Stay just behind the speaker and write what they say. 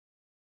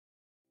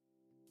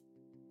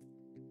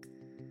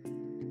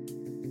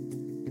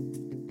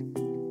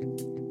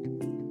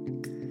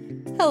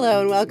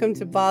Hello and welcome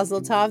to Basel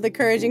Tov, the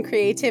courage and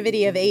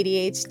creativity of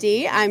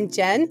ADHD. I'm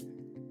Jen.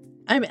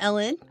 I'm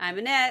Ellen. I'm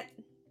Annette.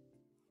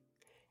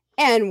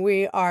 And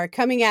we are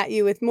coming at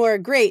you with more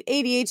great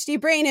ADHD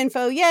brain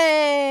info.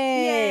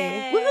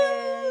 Yay!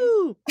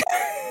 Woohoo!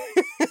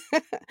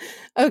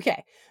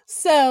 Okay,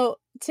 so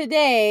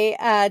today,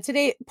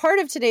 part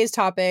of today's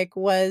topic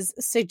was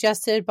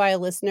suggested by a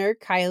listener,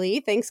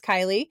 Kylie. Thanks,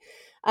 Kylie.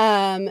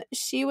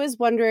 She was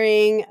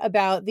wondering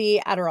about the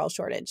Adderall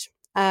shortage.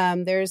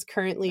 There's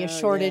currently a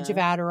shortage of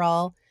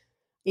Adderall.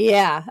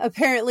 Yeah,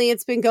 apparently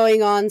it's been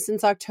going on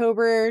since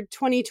October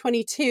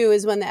 2022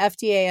 is when the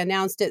FDA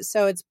announced it.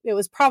 So it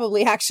was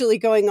probably actually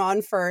going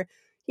on for,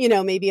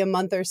 maybe a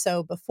month or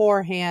so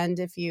beforehand,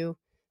 if you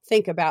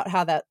think about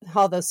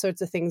how those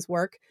sorts of things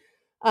work.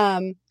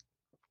 But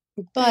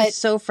it's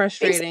so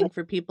frustrating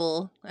for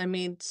people. I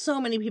mean,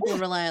 so many people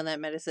rely on that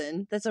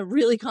medicine. That's a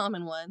really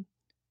common one.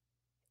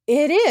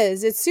 It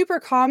is. It's super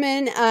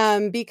common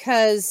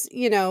because,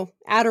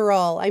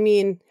 Adderall, I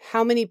mean,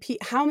 how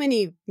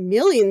many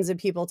millions of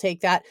people take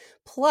that?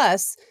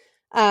 Plus,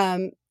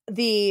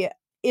 the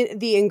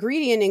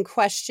ingredient in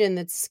question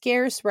that's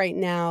scarce right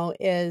now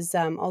is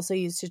also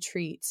used to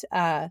treat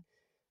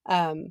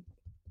narcolepsy.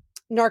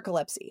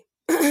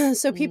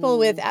 So people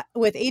with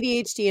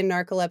ADHD and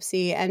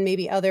narcolepsy and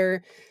maybe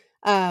other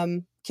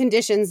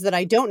conditions that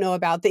I don't know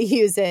about that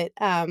use it,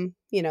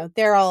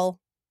 they're all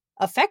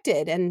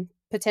affected and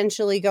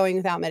potentially going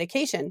without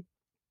medication,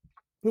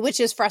 which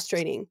is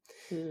frustrating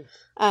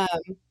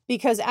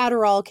because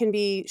Adderall can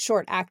be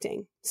short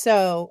acting.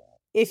 So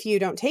if you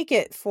don't take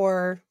it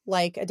for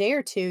like a day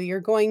or two, you're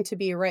going to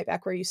be right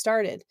back where you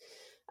started.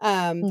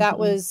 That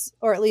was,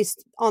 or at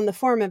least on the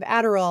form of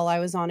Adderall I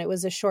was on, it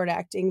was a short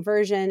acting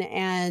version,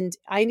 and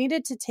I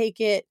needed to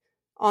take it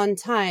on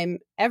time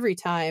every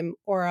time,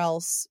 or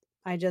else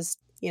I just,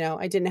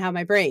 I didn't have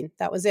my brain.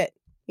 That was it.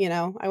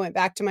 I went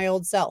back to my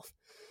old self.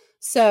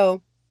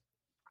 So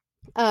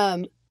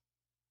and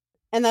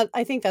that,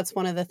 I think that's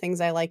one of the things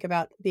I like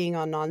about being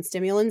on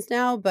non-stimulants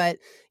now, but,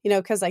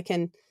 because I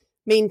can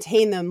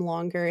maintain them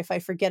longer. If I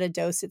forget a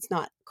dose, it's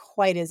not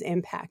quite as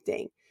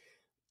impacting.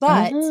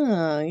 But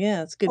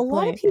that's a good point. A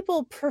lot of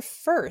people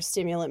prefer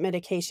stimulant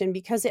medication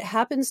because it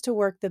happens to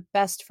work the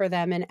best for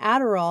them. And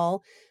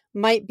Adderall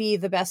might be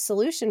the best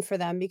solution for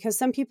them because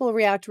some people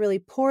react really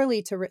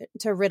poorly to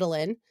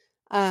Ritalin.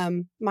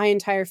 My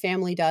entire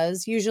family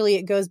does. Usually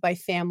it goes by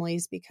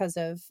families because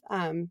of,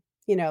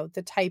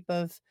 the type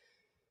of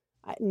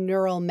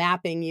neural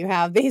mapping you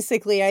have,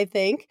 basically, I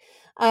think.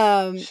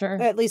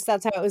 Sure. At least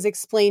that's how it was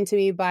explained to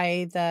me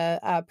by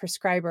the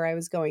prescriber I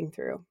was going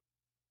through.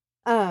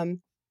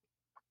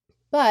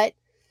 But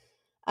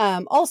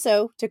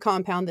also to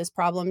compound this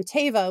problem,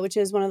 Teva, which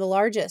is one of the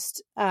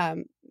largest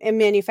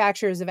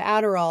manufacturers of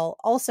Adderall,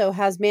 also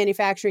has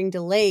manufacturing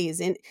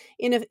delays in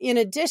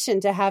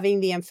addition to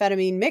having the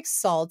amphetamine mixed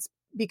salts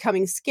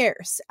becoming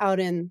scarce out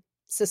in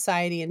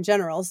society in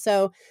general.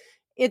 So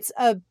it's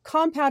a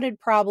compounded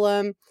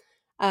problem.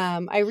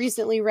 I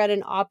recently read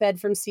an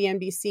op-ed from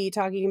CNBC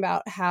talking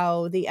about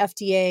how the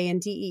FDA and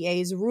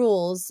DEA's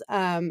rules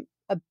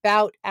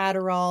about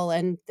Adderall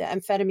and the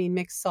amphetamine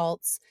mixed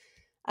salts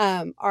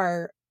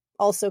are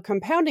also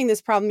compounding this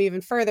problem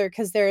even further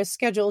because they're a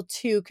Schedule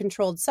II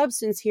controlled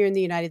substance here in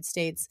the United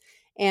States.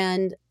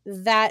 And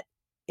that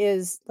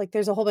is like,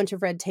 there's a whole bunch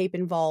of red tape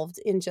involved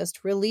in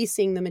just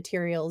releasing the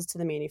materials to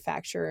the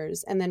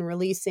manufacturers and then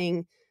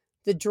releasing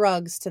the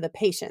drugs to the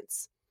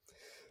patients.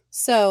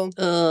 So,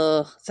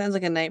 sounds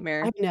like a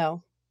nightmare. I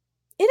know.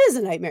 It is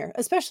a nightmare,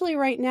 especially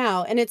right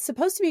now. And it's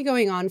supposed to be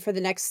going on for the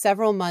next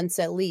several months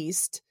at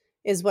least,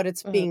 is what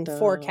it's being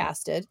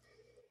forecasted.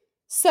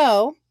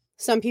 So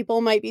some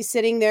people might be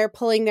sitting there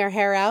pulling their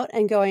hair out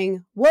and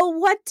going, well,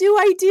 what do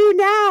I do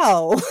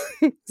now?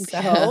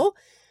 So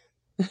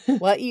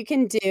what you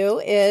can do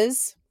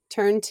is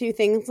turn to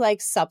things like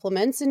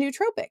supplements and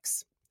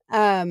nootropics.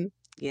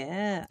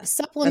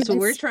 Supplements. That's what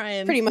we're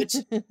trying. Pretty much.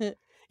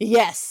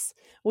 Yes.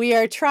 We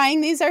are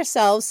trying these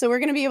ourselves, so we're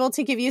going to be able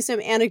to give you some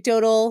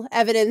anecdotal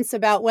evidence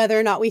about whether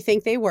or not we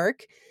think they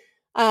work.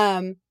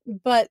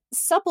 But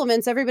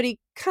supplements, everybody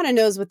kind of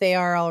knows what they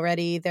are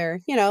already.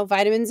 They're,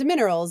 vitamins and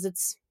minerals.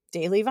 It's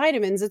daily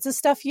vitamins. It's the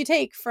stuff you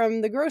take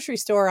from the grocery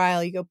store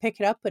aisle. You go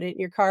pick it up, put it in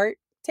your cart,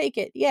 take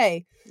it.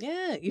 Yay.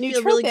 Yeah, you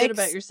feel really good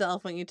about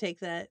yourself when you take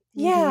that.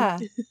 Yeah,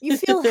 you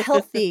feel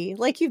healthy,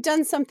 like you've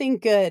done something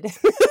good.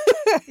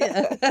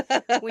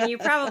 When you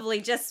probably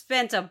just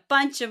spent a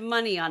bunch of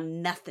money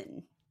on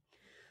nothing.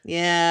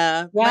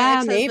 Yeah, my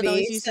ex-husband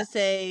always maybe. used to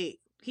say,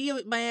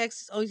 my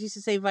ex always used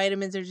to say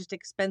vitamins are just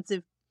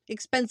expensive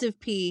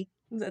pee.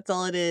 That's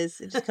all it is.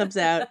 It just comes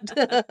out.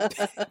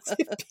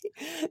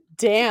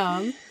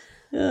 Damn.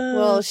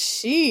 Well,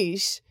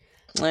 sheesh.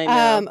 I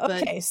know.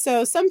 Okay,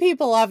 so some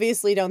people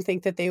obviously don't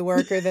think that they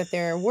work or that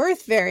they're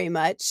worth very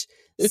much.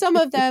 Some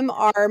of them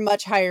are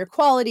much higher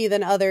quality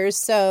than others.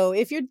 So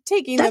if you're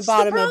taking the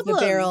bottom of the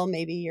barrel,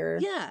 maybe you're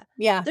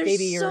There's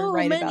maybe you're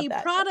right about that. so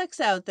many products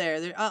out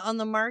there. They're on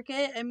the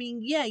market. I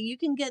mean, you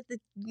can get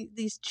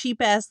these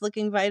cheap ass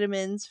looking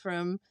vitamins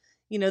from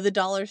the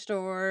dollar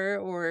store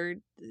or,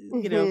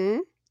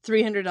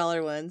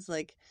 $300 ones.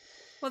 Like,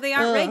 well, they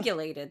aren't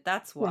regulated.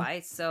 That's Yeah. why.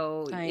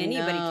 So I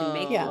anybody can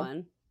make know.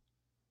 one.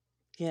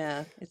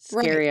 Yeah, it's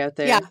scary out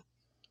there. Yeah.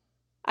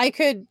 I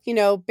could,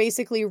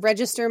 basically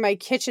register my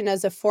kitchen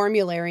as a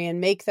formulary and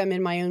make them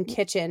in my own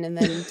kitchen and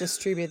then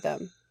distribute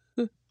them.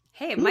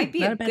 Hey, it might be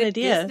not a a bad good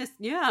idea. business.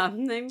 Yeah,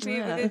 might be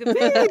Yeah. a good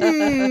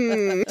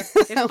business.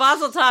 If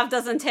Bazeltov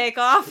doesn't take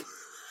off.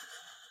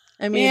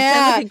 I mean, it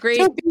sounds like a great,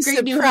 don't be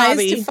great new surprised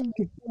hobby. to find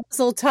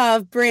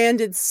Bazeltov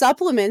branded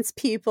supplements,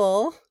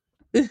 people.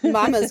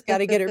 Mama's got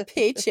to get her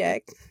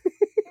paycheck.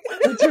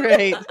 That's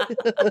right.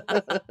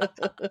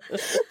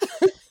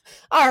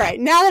 All right,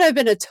 now that I've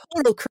been a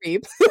total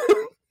creep.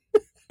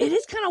 It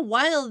is kind of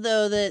wild,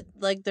 though, that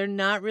like they're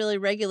not really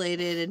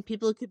regulated, and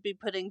people could be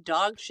putting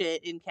dog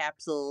shit in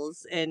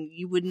capsules, and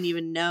you wouldn't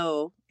even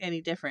know any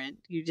different.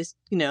 You just,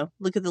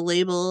 look at the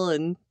label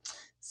and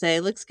say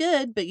looks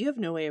good, but you have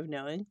no way of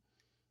knowing.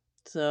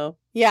 So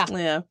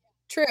yeah,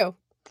 True.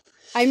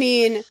 I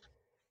mean,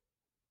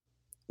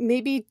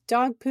 maybe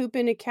dog poop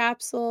in a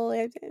capsule.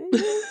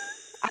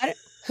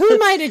 Who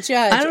am I to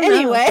judge? I don't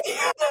anyway.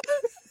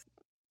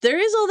 There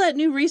is all that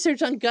new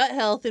research on gut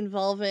health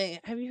involving.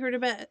 Have you heard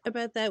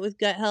about that with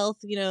gut health?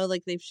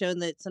 Like they've shown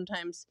that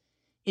sometimes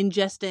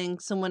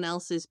ingesting someone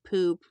else's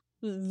poop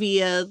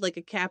via like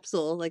a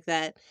capsule like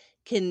that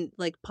can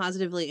like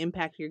positively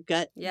impact your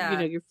gut. Yeah.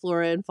 Your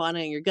flora and fauna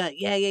in your gut.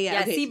 Yeah.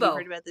 Yeah, Okay, SIBO. so you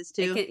heard about this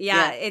too?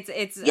 It's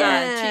treatment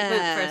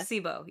for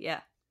SIBO.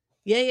 Yeah.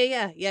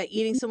 Yeah.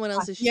 Eating someone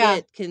else's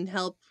shit can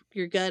help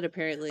your gut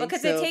apparently. Well,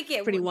 because so they take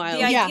it. Pretty wild.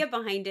 The idea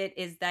behind it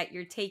is that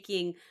you're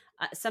taking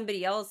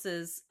somebody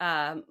else's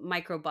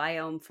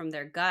microbiome from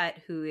their gut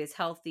who is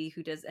healthy,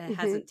 who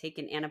hasn't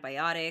taken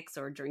antibiotics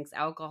or drinks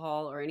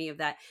alcohol or any of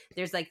that.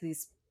 There's like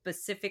these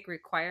specific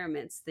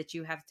requirements that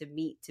you have to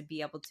meet to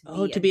be able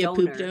to be a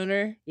poop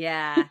donor.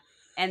 Yeah.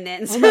 And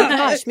then oh my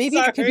gosh, maybe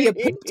I could be a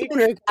poop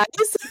donor,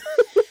 guys.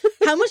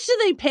 How much do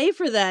they pay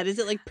for that? Is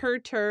it like per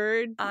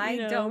turd? I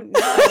don't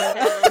know.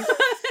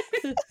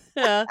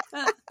 Yeah.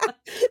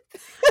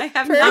 I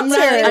have I'm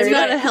not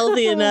not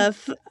healthy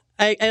enough.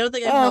 I don't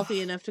think I'm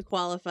healthy enough to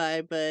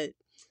qualify, but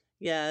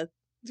yeah,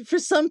 for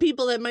some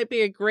people that might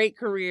be a great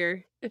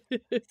career.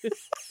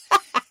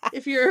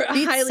 If you're a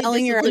highly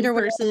selling your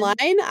underwear person.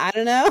 online, I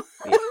don't know.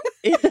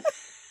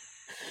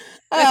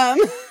 I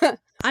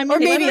mean, or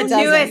maybe it's it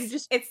the doesn't.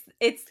 newest.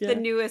 It's the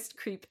newest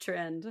creep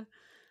trend.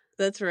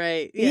 That's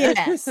right. Yeah.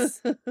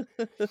 Yes.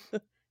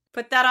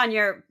 Put that on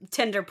your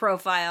Tinder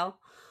profile.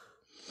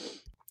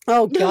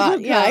 Oh God. Oh,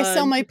 Yeah, I God.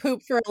 sell my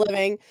poop for a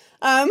living.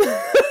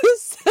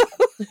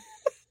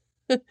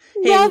 Hey,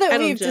 now that I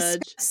don't we've judge.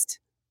 discussed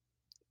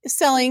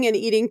selling and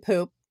eating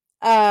poop,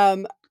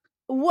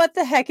 what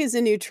the heck is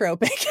a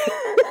nootropic?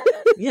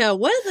 Yeah,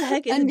 what the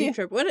heck is a And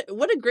nootropic?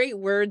 What a great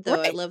word, though.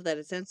 I Right. love that.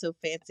 It sounds so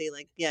fancy.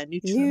 Like, yeah,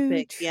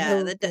 nootropic.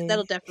 Yeah,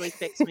 that'll definitely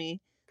fix me.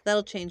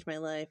 That'll change my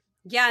life.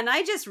 Yeah, and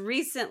I just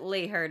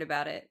recently heard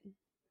about it.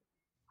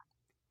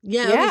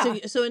 Yeah.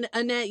 Okay, so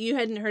Annette, you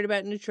hadn't heard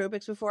about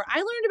nootropics before. I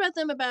learned about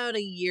them about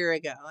a year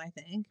ago, I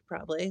think,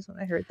 probably, is when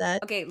I heard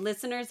that. Okay,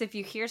 listeners, if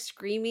you hear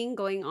screaming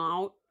going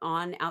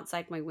on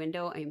outside my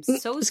window, I am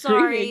so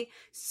sorry.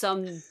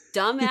 Some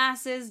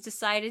dumbasses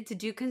decided to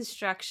do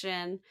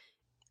construction,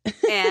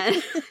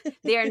 and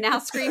they are now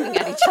screaming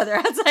at each other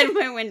outside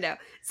my window.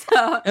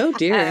 So, Oh,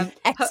 dear.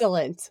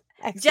 Excellent.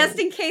 just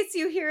in case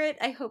you hear it,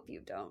 I hope you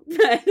don't.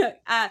 But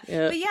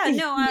yeah,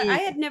 no, I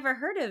had never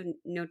heard of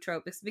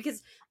nootropics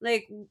because,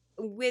 like,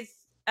 with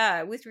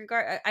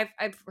regard,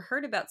 I've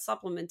heard about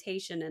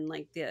supplementation and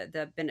like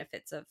the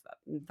benefits of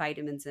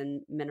vitamins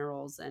and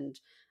minerals and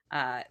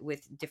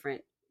with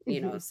different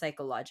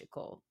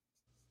psychological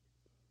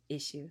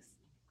issues.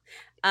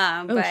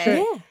 But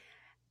sure.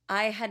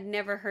 I had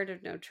never heard of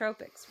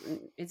nootropics.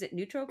 Is it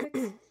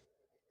nootropics?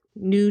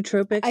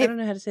 Nootropics? I don't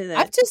know how to say that.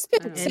 I've just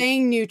been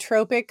saying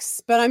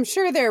nootropics, but I'm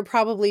sure there are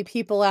probably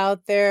people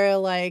out there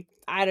like,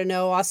 I don't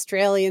know,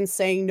 Australians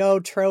saying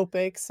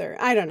nootropics, or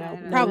I don't know.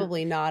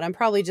 Probably not. I'm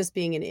probably just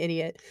being an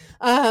idiot.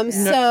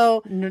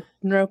 So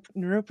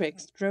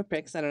Nootropics.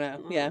 I don't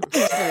know. Yeah.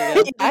 There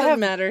you go. It doesn't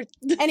matter.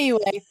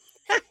 Anyway,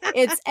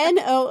 it's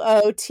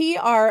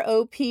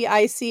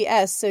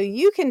Nootropics, so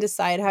you can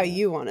decide how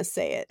you want to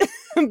say it.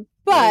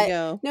 But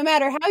no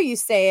matter how you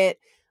say it,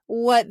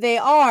 what they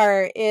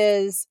are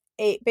is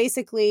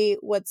basically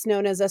what's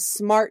known as a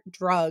smart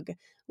drug,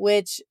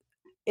 which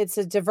it's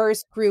a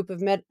diverse group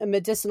of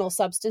medicinal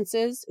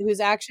substances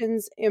whose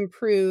actions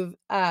improve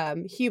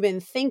human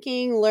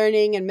thinking,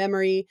 learning, and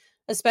memory,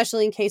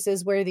 especially in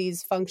cases where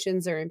these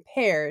functions are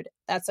impaired.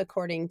 That's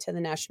according to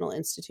the National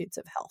Institutes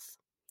of Health.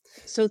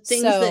 So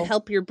things that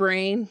help your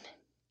brain.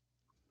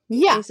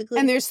 Yeah. Basically?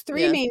 And there's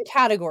three main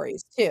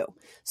categories too.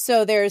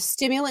 So there's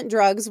stimulant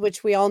drugs,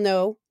 which we all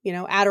know,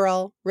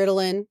 Adderall,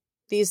 Ritalin,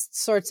 these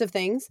sorts of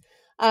things.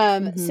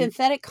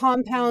 Synthetic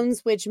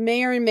compounds, which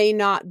may or may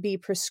not be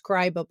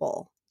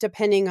prescribable,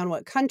 depending on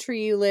what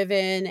country you live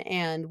in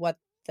and what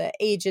the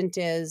agent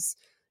is.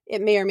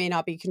 It may or may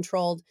not be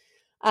controlled.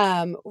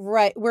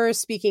 Right, we're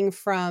speaking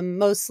from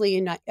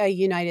mostly a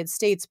United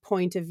States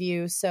point of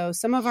view, so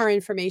some of our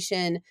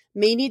information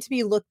may need to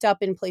be looked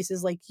up in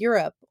places like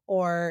Europe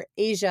or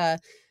Asia.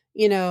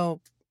 You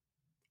know,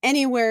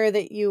 anywhere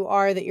that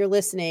you're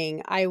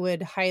listening, I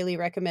would highly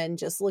recommend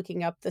just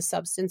looking up the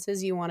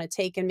substances you want to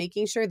take and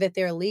making sure that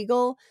they're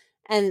legal,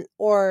 and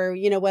or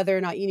whether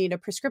or not you need a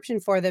prescription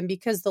for them,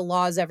 because the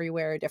laws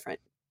everywhere are different.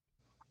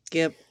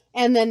 Yep.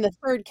 And then the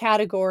third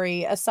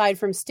category, aside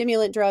from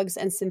stimulant drugs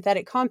and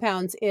synthetic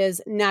compounds, is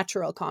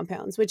natural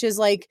compounds, which is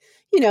like,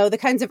 the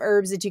kinds of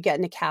herbs that you get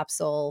in a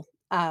capsule.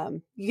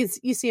 You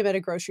see them at a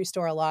grocery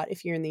store a lot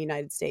if you're in the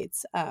United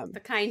States.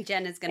 The kind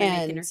Jen is going to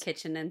make in her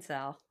kitchen and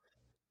sell.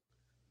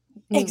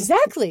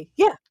 Exactly.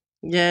 Yeah.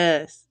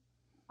 Yes.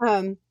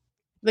 The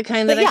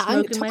kind that I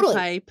smoke in my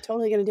pipe.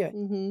 Totally going to do it.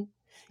 Mm-hmm.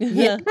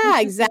 Yeah,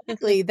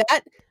 exactly.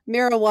 That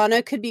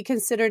marijuana could be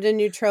considered a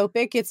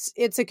nootropic.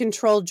 It's a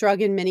controlled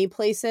drug in many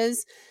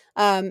places.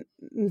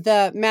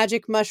 The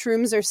magic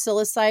mushrooms or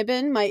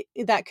psilocybin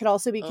that could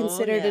also be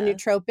considered a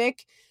nootropic.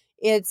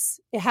 It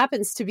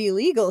happens to be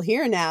legal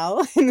here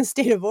now in the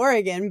state of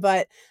Oregon,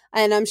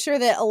 and I'm sure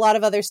that a lot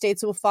of other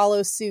states will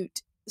follow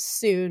suit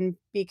soon,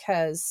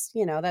 because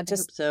that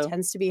just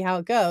tends to be how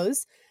it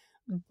goes.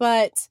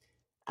 But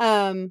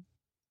some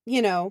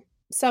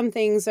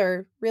things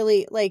are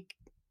really like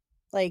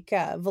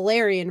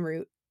valerian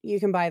root. You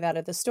can buy that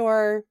at the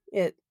store.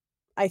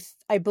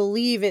 I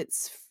believe it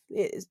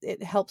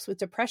helps with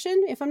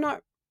depression, if I'm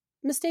not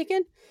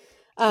mistaken,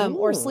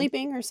 or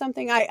sleeping or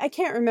something. I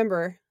can't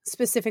remember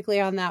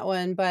specifically on that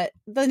one, but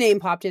the name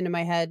popped into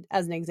my head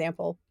as an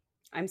example.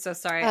 I'm so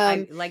sorry.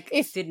 I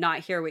did not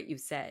hear what you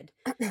said.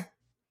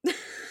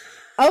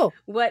 Oh,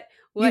 what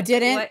you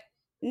didn't? What?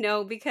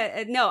 No,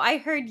 because no, I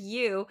heard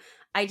you.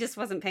 I just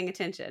wasn't paying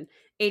attention.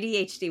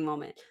 ADHD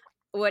moment.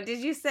 What did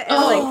you say?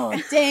 Oh,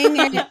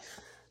 dang it.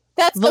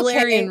 That's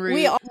valerian root.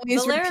 We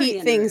always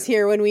repeat things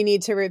here when we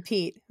need to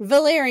repeat.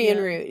 Valerian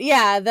root.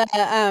 Yeah.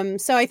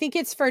 So I think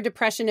it's for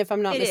depression, if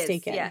I'm not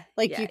mistaken.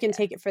 You can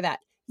take it for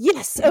that.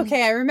 Yes.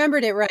 Okay. I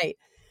remembered it right.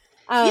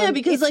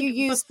 Because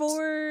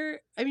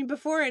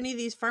before any of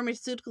these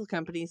pharmaceutical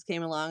companies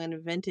came along and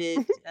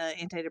invented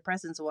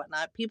antidepressants and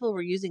whatnot, people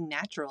were using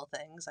natural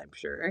things, I'm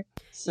sure.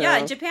 So.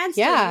 Yeah, Japan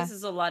still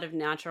uses a lot of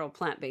natural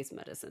plant-based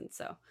medicine.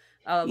 So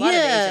a lot of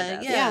Asia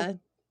does. Yeah.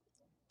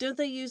 Don't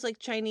they use like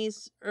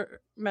Chinese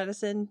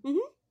medicine? Mm-hmm.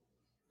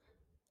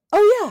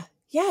 Oh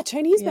yeah,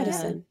 Chinese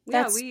medicine.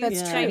 We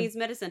use Chinese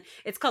medicine.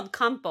 It's called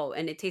kampo,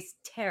 and it tastes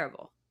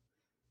terrible.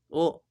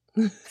 Oh.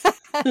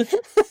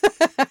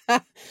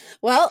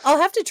 Well, I'll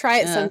have to try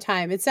it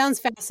sometime. It sounds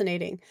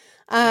fascinating.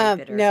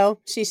 No.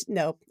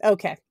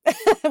 Okay.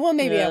 Well,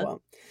 maybe I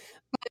won't.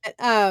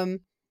 But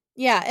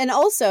and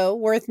also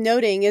worth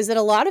noting is that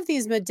a lot of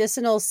these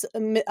medicinal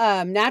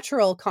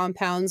natural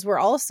compounds were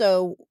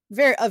also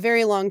a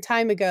very long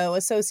time ago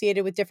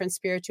associated with different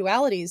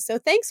spiritualities. So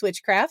thanks,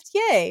 witchcraft.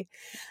 Yay.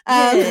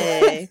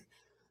 Yay.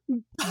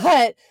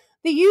 But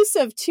the use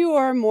of 2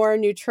 or more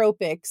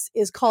nootropics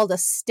is called a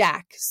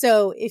stack.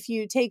 So if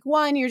you take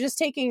one, you're just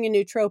taking a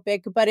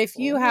nootropic. But if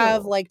you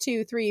have like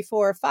 2, 3,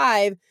 4,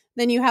 5,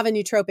 then you have a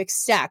nootropic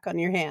stack on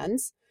your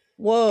hands.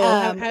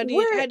 Whoa! How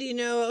do you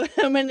know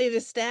how many to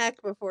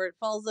stack before it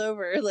falls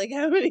over? Like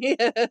how many?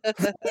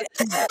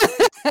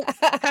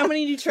 How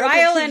many nootropics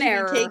Trial and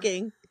error.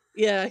 Taking?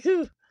 Yeah.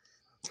 I'm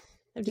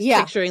just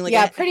picturing like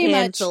a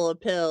handful of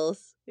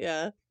pills.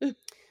 Yeah.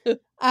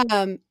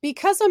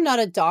 Because I'm not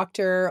a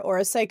doctor or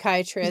a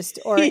psychiatrist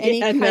or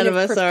any kind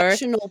of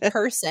professional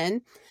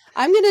person,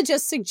 I'm going to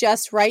just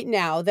suggest right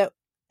now that,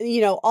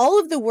 all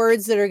of the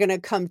words that are going to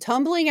come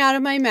tumbling out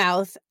of my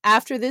mouth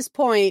after this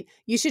point,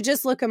 you should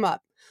just look them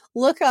up.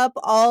 Look up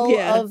all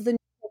of the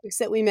topics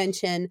that we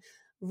mentioned.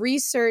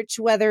 Research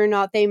whether or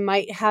not they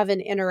might have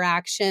an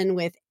interaction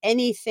with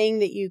anything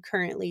that you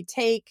currently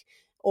take,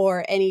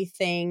 or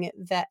anything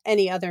that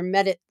any other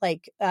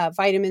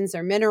vitamins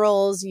or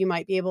minerals. You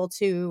might be able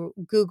to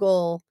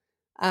Google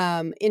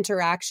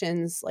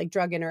interactions, like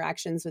drug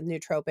interactions with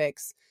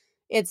nootropics.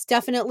 It's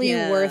definitely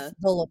worth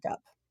the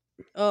lookup.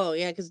 Oh,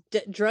 yeah, because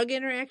drug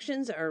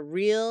interactions are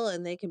real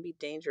and they can be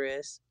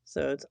dangerous.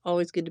 So it's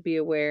always good to be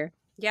aware.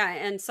 Yeah,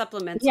 and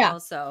supplements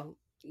also,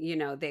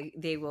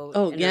 they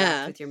will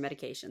interact with your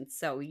medications.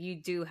 So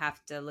you do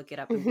have to look it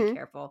up and be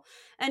careful.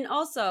 And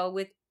also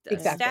with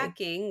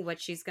stacking,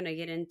 what she's going to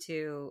get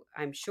into,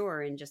 I'm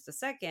sure, in just a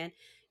second,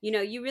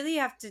 you really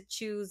have to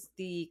choose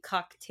the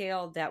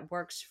cocktail that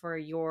works for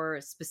your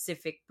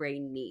specific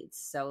brain needs.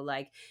 So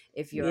like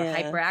if you're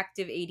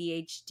hyperactive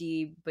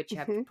ADHD, but you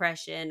have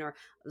depression, or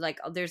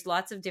like there's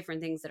lots of different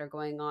things that are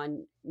going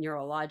on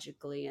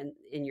neurologically and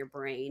in your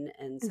brain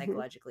and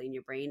psychologically in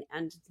your brain,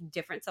 and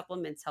different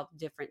supplements help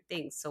different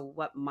things. So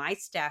what my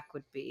stack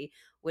would be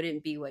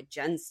wouldn't be what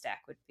Jen's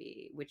stack would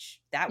be,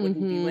 which that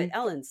wouldn't be what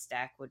Ellen's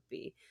stack would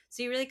be.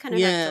 So you really kind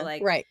of have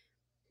to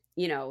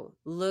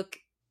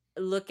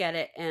look at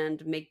it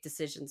and make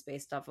decisions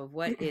based off of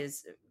what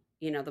is,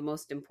 the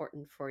most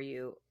important for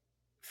you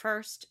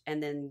first,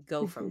 and then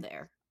go from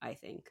there, I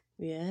think.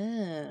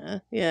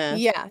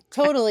 Yeah,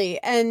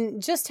 totally.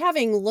 And just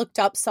having looked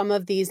up some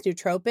of these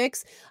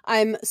nootropics,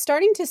 I'm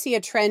starting to see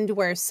a trend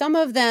where some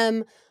of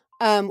them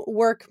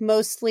work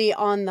mostly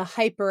on the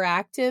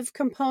hyperactive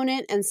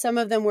component, and some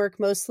of them work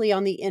mostly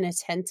on the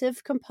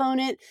inattentive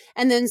component.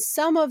 And then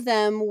some of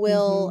them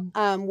will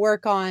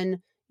work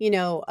on,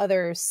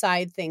 other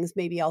side things,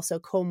 maybe also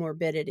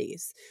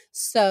comorbidities.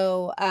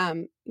 So,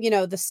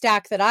 the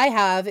stack that I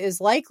have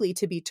is likely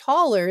to be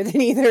taller than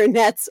either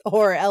Annette's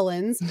or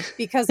Ellen's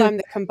because I'm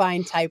the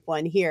combined type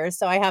 1 here.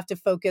 So I have to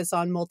focus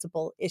on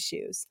multiple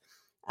issues.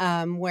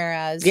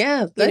 Whereas,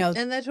 and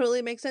that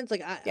totally makes sense.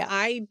 Like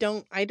I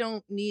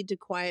don't need to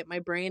quiet my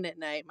brain at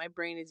night. My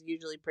brain is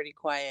usually pretty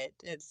quiet.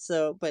 And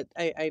so, but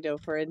I know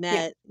for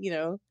Annette,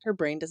 her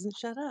brain doesn't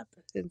shut up.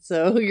 And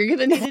so you're going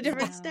to need a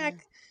different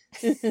stack.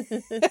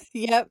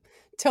 Yep,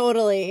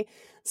 totally.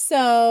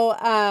 So,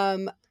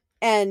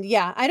 and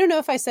yeah, I don't know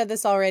if I said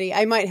this already.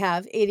 I might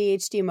have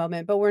ADHD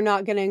moment, but we're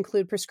not going to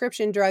include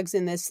prescription drugs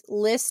in this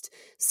list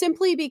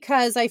simply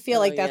because I feel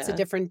like that's a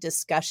different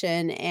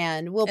discussion,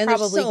 and we'll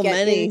probably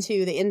get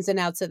into the ins and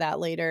outs of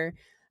that later.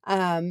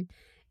 And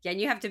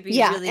you have to be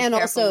really careful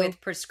also,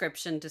 with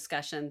prescription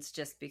discussions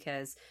just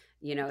because,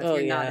 if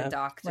you're not a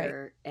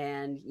doctor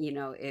and,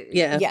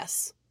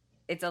 yes,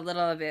 it's a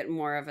little bit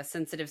more of a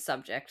sensitive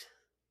subject.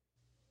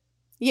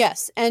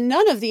 Yes, and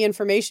none of the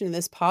information in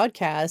this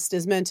podcast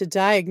is meant to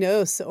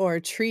diagnose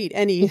or treat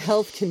any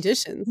health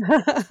conditions.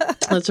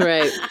 That's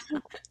right.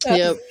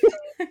 Yep.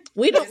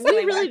 We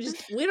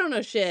don't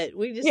know shit.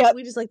 We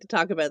just like to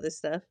talk about this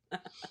stuff.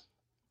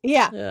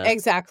 Yeah,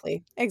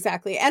 exactly.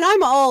 And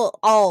I'm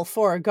all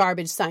for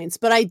garbage science,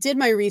 but I did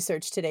my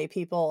research today,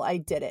 people. I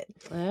did it.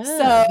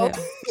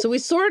 So we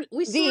sort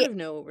of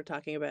know what we're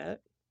talking about.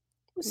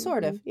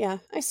 Sort of, yeah.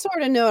 I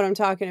sort of know what I'm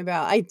talking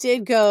about. I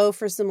did go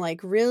for some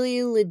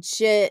really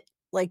legit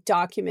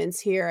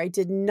documents here. I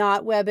did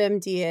not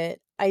WebMD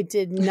it. I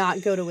did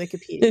not go to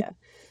Wikipedia.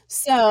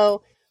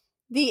 So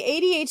the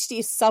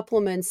ADHD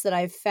supplements that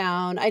I've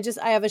found, I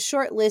have a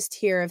short list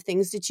here of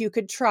things that you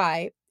could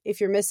try if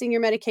you're missing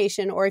your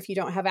medication or if you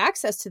don't have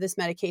access to this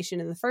medication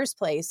in the first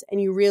place and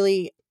you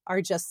really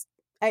are just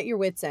at your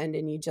wit's end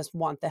and you just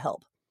want the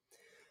help.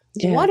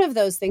 Yeah. One of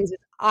those things is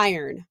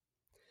iron.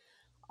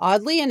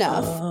 Oddly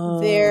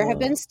enough, there have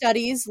been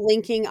studies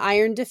linking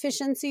iron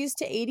deficiencies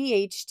to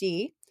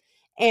ADHD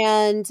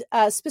and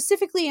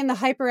specifically in the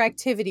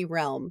hyperactivity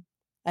realm,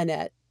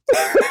 Annette.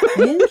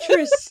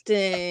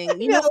 Interesting.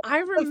 I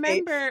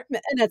remember...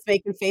 Annette's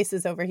making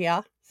faces over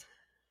here.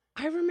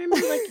 I remember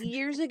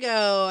years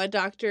ago, a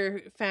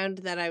doctor found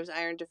that I was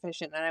iron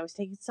deficient and I was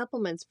taking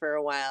supplements for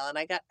a while and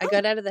I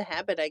got out of the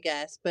habit, I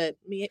guess, but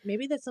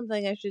maybe that's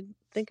something I should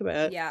think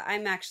about. Yeah,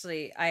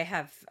 I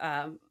have...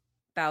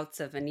 bouts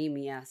of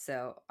anemia,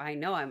 so I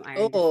know I'm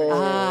iron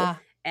deficient.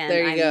 And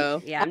there you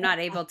go. Yeah, I'm not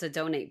able to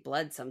donate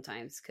blood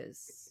sometimes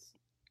because.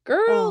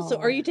 Girl, so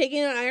are you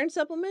taking an iron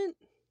supplement?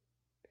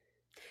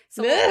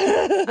 So,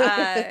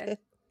 yeah,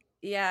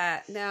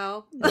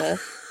 no. Maybe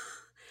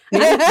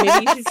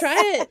you should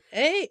try it.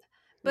 Hey,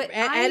 but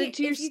add it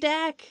to your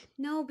stack.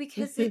 No,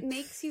 because it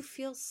makes you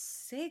feel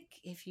sick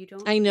if you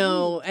don't. I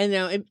know.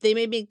 They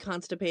made me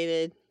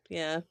constipated.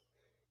 Yeah.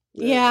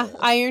 Yeah,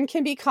 iron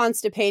can be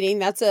constipating.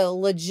 That's a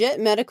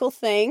legit medical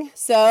thing.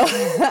 So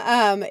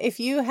if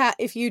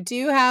you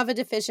do have a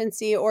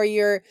deficiency or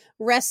you're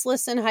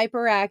restless and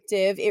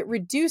hyperactive, it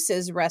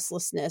reduces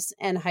restlessness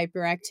and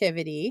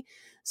hyperactivity.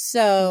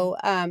 So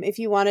if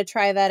you want to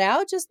try that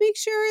out, just make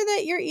sure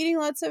that you're eating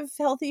lots of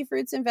healthy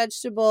fruits and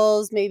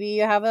vegetables. Maybe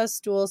you have a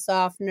stool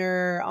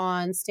softener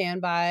on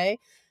standby.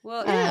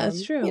 Well, yeah,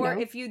 that's true. Or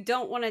if you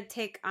don't want to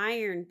take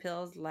iron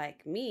pills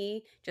like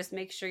me, just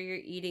make sure you're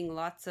eating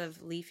lots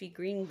of leafy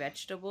green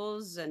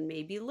vegetables and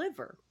maybe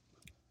liver.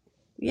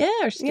 Yeah,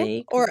 or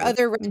steak. Or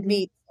other red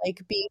meats like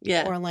beef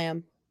or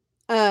lamb.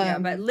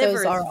 But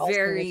liver is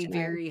very,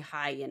 very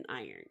high in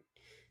iron.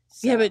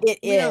 So yeah, but it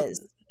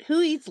is.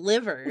 Who eats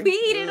liver? We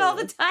eat it all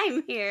the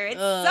time here. It's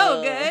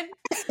so good.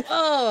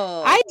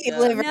 I eat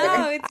liver.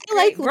 No, it's I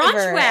like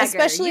liver,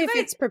 especially if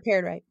it's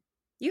prepared right.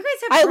 You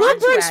guys have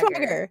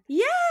Braunschweiger.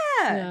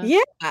 Yeah.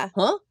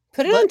 Huh?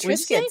 Put it on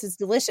Triscuits. It's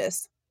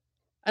delicious.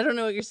 I don't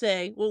know what you're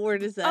saying. What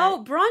word is that?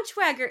 Oh,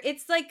 Braunschweiger.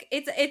 It's like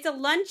it's a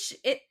lunch.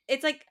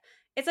 It's like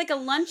a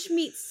lunch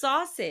meat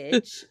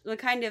sausage.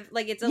 Kind of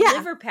like it's a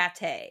liver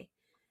pate.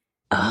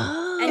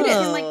 Oh. And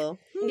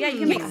you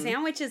can make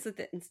sandwiches with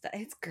it and stuff.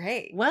 It's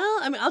great. Well,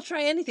 I mean, I'll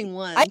try anything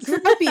once. I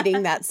grew up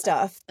eating that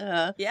stuff.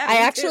 Yeah,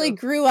 I actually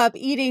grew up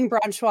eating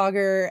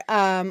Braunschweiger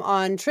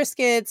on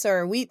Triscuits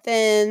or Wheat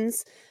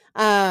Thins.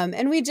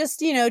 And we just,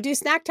 do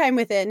snack time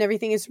with it and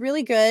everything is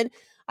really good.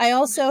 I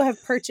also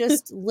have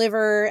purchased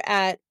liver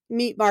at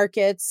meat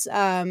markets.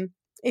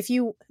 If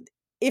you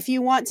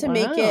want to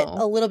make it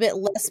a little bit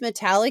less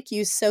metallic,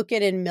 you soak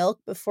it in milk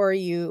before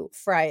you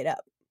fry it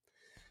up.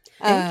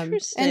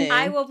 Interesting. And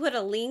I will put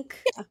a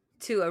link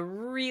to a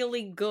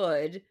really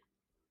good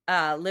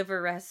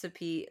liver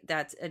recipe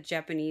that's a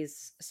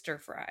Japanese stir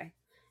fry.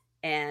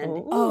 And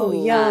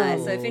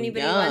yum. So if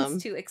anybody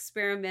wants to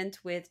experiment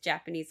with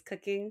Japanese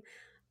cooking,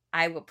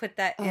 I will put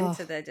that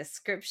into the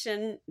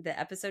description, the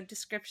episode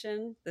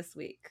description this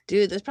week.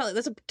 Dude,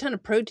 that's a ton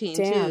of protein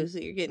Damn. too. So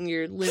you're getting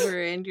your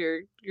liver and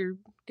your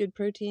good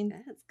protein.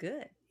 That's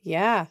good.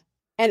 Yeah.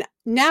 And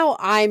now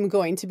I'm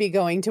going to be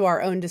going to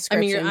our own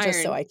description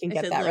just so I can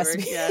get that liver,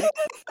 recipe.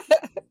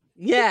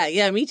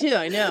 Yeah, me too.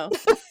 I know.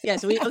 Yeah,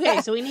 so we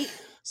need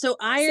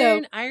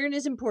iron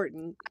is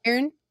important.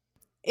 Iron.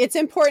 It's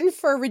important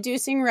for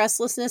reducing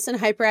restlessness and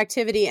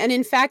hyperactivity. And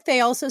in fact,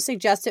 they also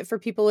suggest it for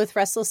people with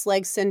restless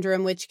leg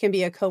syndrome, which can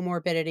be a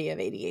comorbidity of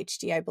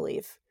ADHD, I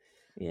believe.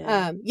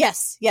 Yeah.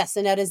 Yes,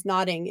 Annette is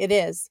nodding. It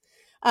is.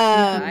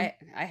 I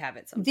have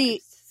it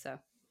sometimes.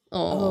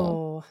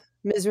 Oh,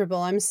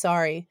 miserable. I'm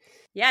sorry.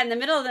 Yeah, in the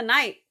middle of the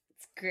night.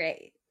 It's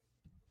great.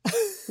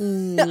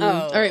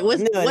 All right,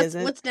 what's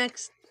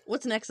next?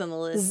 What's next on the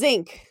list?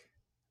 Zinc.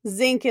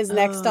 Zinc is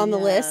next on the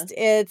list.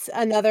 It's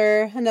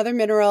another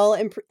mineral,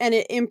 and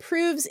it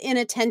improves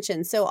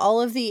inattention. So all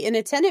of the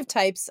inattentive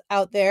types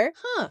out there,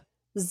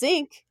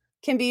 zinc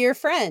can be your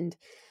friend.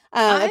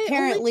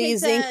 Apparently,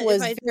 zinc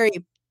was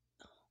very...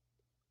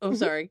 Oh,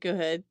 sorry. Go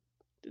ahead.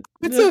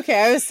 It's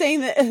okay. I was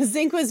saying that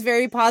zinc was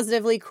very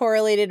positively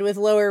correlated with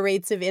lower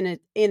rates of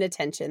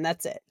inattention.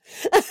 That's it.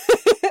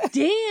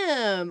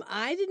 Damn,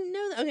 I didn't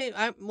know that. Okay,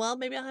 well,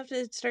 maybe I'll have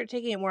to start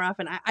taking it more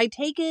often. I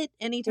take it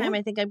anytime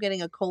I think I'm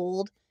getting a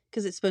cold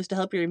because it's supposed to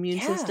help your immune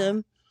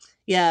system.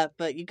 Yeah,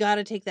 but you got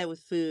to take that with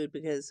food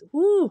because,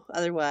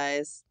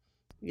 otherwise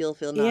you'll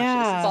feel nauseous.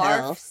 Yeah.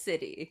 Barf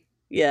City.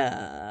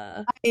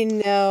 Yeah. I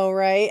know,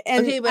 right?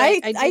 And okay, but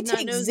I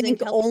take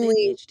zinc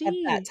only at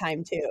that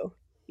time too.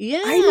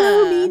 Yeah. I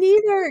know, me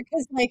neither.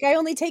 Because I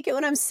only take it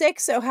when I'm sick.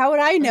 So how would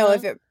I know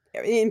if it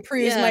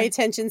improves my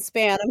attention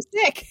span? I'm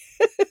sick.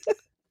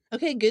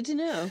 Okay, good to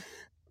know.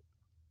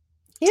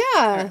 Yeah.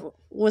 Right,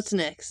 what's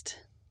next?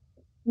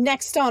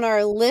 Next on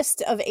our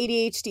list of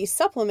ADHD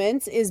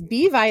supplements is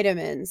B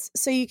vitamins.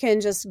 So you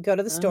can just go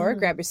to the store,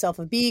 grab yourself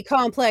a B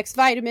complex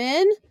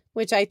vitamin,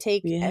 which I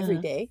take every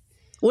day.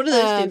 What do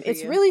those do for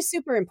It's you? really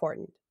super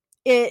important.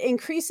 It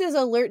increases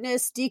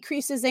alertness,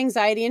 decreases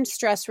anxiety and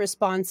stress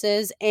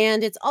responses,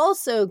 and it's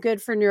also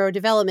good for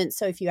neurodevelopment.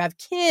 So if you have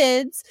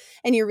kids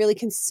and you're really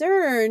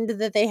concerned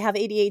that they have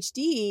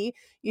ADHD,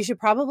 you should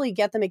probably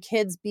get them a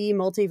Kids B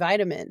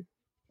multivitamin.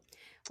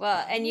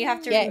 Well, and you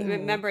have to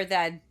remember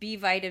that B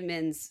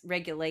vitamins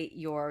regulate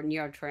your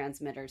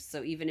neurotransmitters.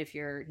 So even if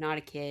you're not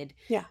a kid,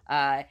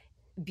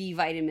 B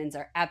vitamins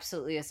are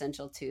absolutely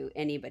essential to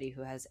anybody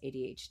who has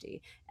ADHD.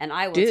 And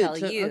I will tell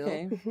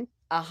you,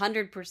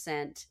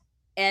 100%,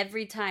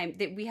 every time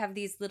that we have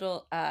these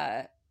little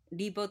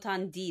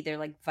Libotan D, they're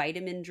like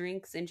vitamin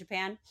drinks in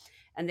Japan,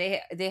 and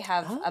they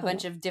have a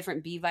bunch of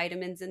different B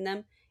vitamins in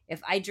them.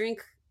 If I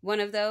drink one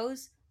of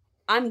those,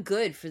 I'm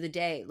good for the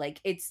day.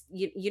 Like it's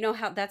you know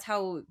how that's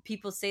how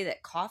people say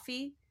that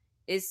coffee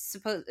is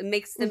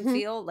makes them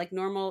feel like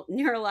normal,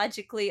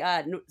 neurologically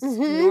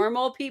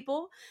normal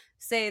people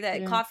say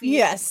that coffee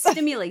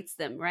stimulates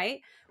them,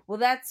 right? Well,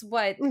 that's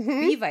what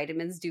B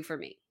vitamins do for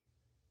me.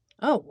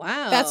 Oh,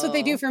 wow. That's what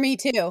they do for me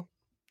too.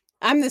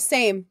 I'm the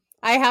same.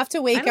 I have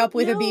to wake up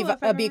with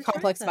a B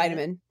complex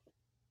vitamin.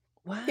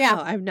 Wow.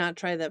 Yeah. I've not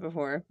tried that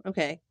before.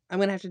 Okay. I'm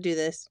going to have to do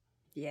this.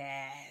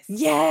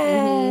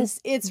 Yes.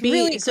 It's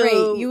really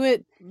great. You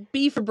would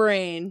B for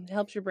brain.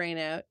 Helps your brain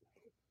out.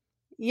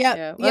 Yep.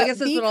 Yeah. Well, I guess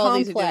that's what all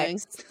these are doing.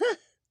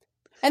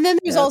 And then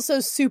there's also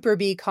super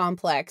B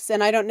complex.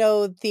 And I don't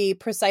know the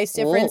precise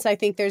difference. I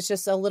think there's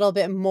just a little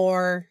bit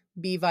more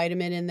B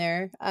vitamin in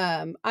there.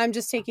 I'm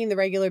just taking the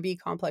regular B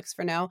complex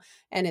for now.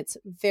 And it's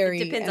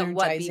very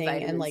energizing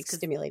and like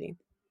stimulating.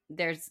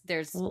 There's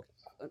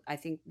I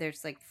think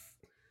there's like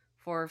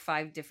 4 or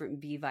 5 different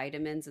B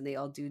vitamins and they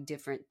all do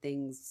different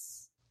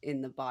things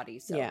in the body.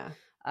 So you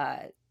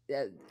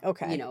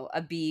know,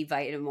 a B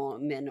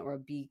vitamin or a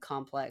B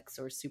complex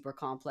or super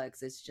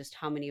complex is just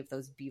how many of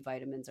those B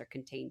vitamins are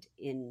contained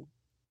in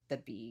the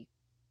B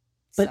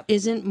supplement.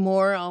 Isn't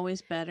more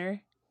always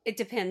better? It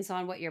depends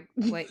on what your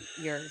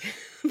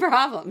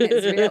problem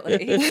is,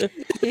 really.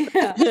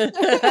 Yeah.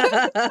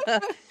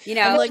 You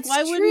know, like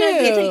why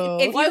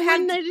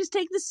wouldn't I just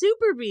take the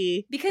super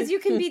B? Because you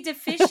can be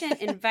deficient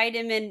in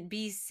vitamin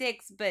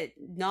B6 but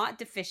not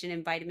deficient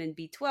in vitamin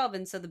B12,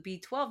 and so the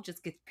B12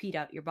 just gets peed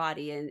out your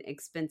body in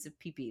expensive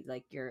pee-pee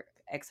like your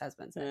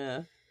ex-husband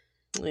said.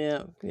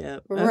 Yeah. Okay.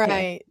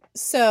 Right.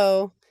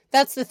 So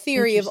that's the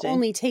theory of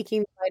only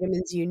taking the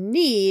vitamins you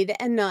need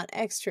and not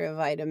extra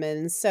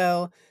vitamins.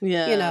 So, you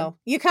know,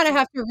 you kind of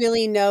have to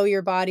really know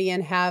your body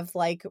and have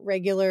like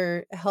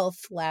regular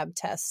health lab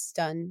tests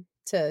done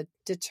to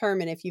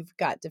determine if you've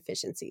got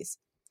deficiencies.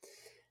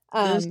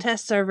 Those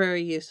tests are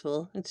very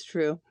useful. It's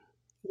true.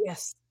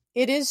 Yes,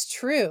 it is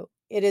true.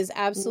 It is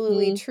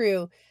absolutely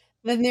true.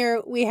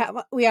 Then we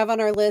have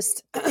on our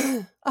list.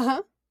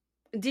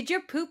 Did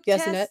your poop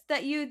test Annette?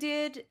 That you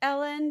did,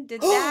 Ellen? Did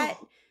that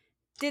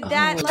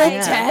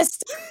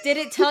test? Did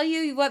it tell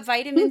you what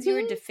vitamins you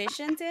were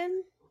deficient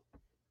in?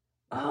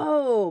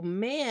 Oh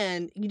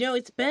man, you know,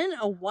 it's been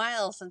a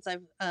while since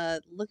I've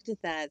looked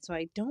at that, so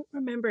I don't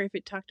remember if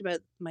it talked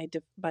about my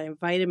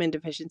vitamin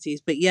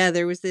deficiencies. But yeah,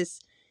 there was this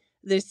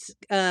there's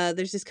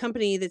this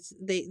company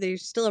they're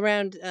still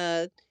around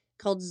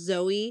called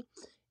Zoe,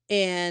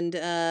 and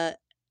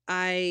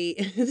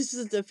this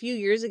is a few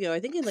years ago, I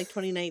think in like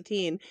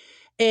 2019,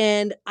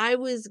 and I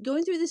was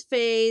going through this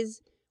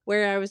phase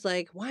where I was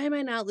like, why am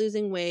I not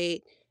losing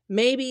weight?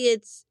 Maybe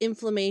it's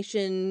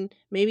inflammation.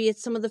 Maybe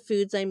it's some of the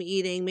foods I'm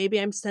eating. Maybe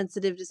I'm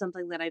sensitive to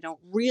something that I don't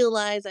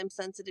realize I'm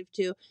sensitive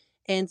to.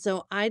 And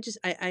so I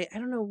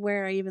don't know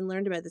where I even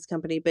learned about this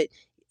company, but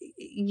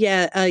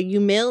yeah, you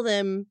mail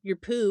them your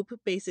poop,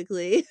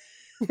 basically.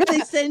 they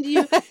send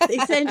you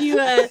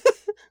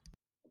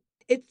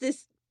it's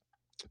this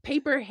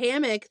paper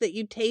hammock that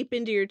you tape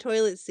into your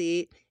toilet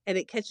seat, and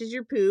it catches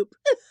your poop.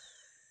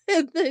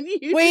 And then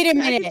you wait a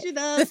minute.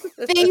 The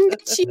thing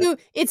that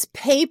it's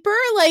paper?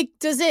 Like,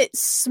 does it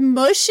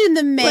smush in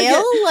the mail?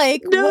 No,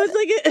 what?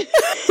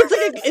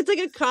 it's like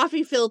a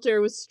coffee filter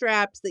with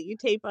straps that you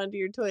tape onto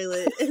your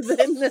toilet. And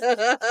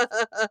then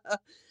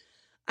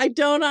I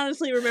don't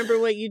honestly remember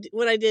what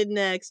I did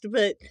next,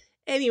 but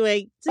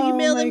anyway, so you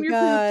mail them your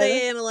poop,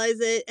 they analyze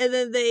it, and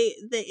then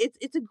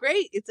it's a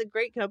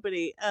great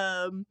company.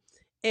 And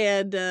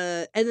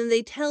then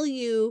they tell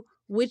you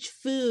which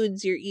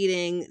foods you're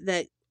eating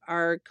that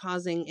are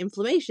causing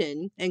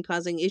inflammation and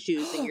causing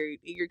issues in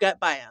your gut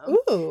biome.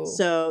 Ooh.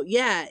 So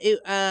yeah,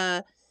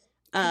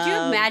 could you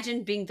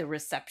imagine being the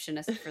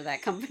receptionist for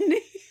that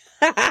company?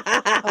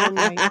 Oh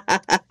my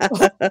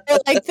God. They're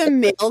like the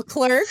mail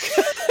clerk.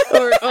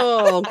 Or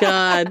oh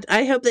God,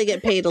 I hope they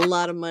get paid a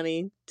lot of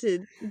money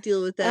to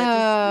deal with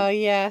that. Oh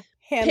yeah,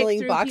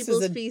 handling boxes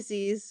people's of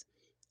feces.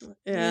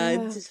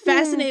 It's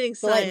fascinating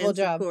science,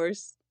 of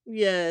course.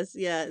 Yes,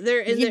 yeah.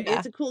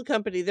 It's a cool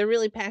company. They're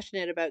really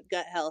passionate about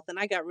gut health, and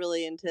I got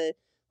really into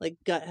like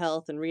gut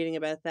health and reading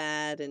about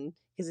that, and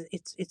because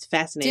it's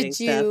fascinating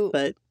stuff.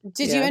 But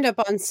did you end up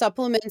on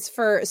supplements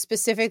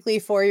specifically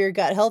for your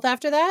gut health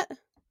after that?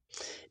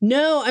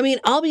 No, I mean,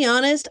 I'll be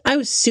honest. I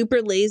was super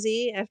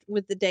lazy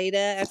with the data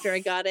after I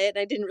got it.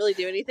 I didn't really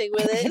do anything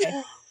with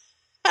it.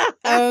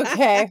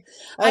 Okay.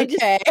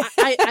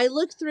 I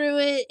looked through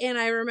it, and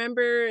I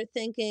remember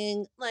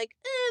thinking like,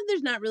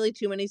 there's not really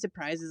too many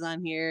surprises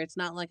on here. It's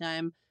not like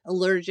I'm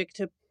allergic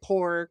to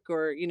pork,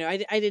 or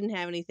I didn't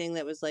have anything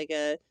that was like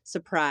a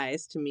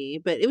surprise to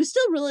me, but it was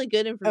still really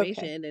good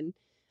information. And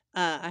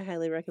I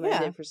highly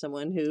recommend it for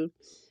someone who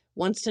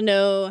wants to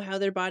know how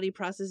their body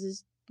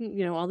processes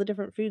all the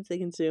different foods they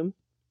consume.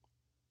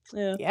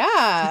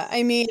 Yeah,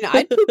 I mean,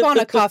 I'd poop on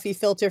a coffee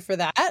filter for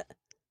that.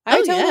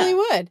 I totally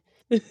would.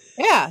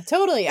 Yeah,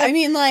 totally. I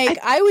mean, like,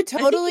 I would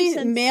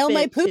totally mail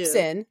my poops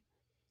in.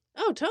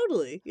 Oh,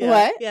 totally. Yeah.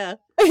 What? Yeah.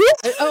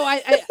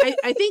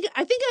 I think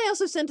I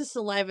also sent a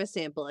saliva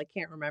sample. I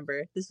can't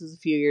remember. This was a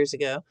few years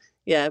ago.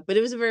 Yeah, but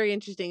it was a very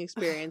interesting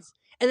experience.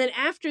 And then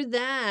after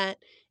that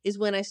is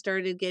when I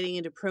started getting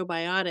into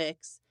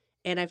probiotics,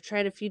 and I've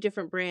tried a few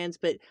different brands,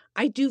 but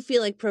I do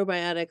feel like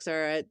probiotics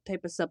are a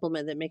type of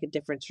supplement that make a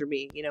difference for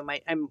me.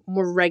 I'm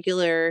more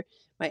regular,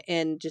 I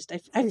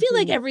feel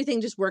like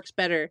everything just works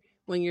better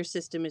when your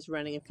system is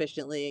running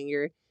efficiently and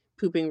you're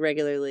pooping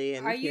regularly.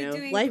 And are you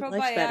doing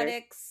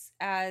probiotics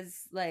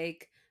as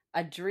like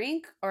a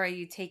drink, or are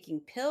you taking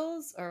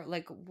pills, or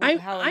like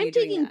how are you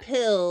doing taking that?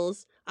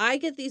 pills. I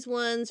get these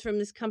ones from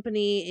this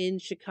company in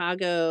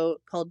Chicago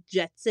called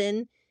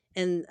Jetson,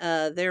 and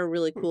they're a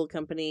really cool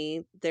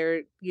company.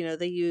 They're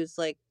they use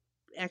like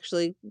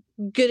actually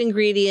good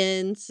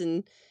ingredients,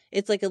 and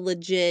it's like a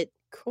legit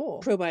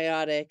cool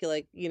probiotic.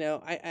 Like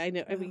I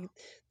know. I mean,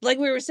 like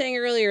we were saying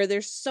earlier,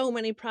 there's so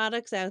many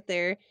products out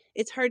there.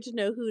 It's hard to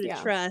know who to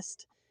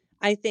trust.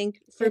 I think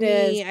for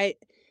me,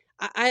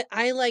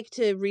 I like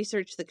to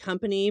research the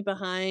company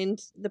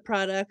behind the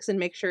products and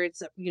make sure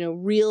it's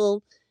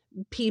real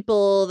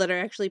people that are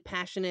actually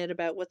passionate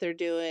about what they're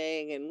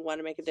doing and want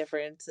to make a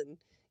difference, and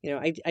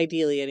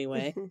ideally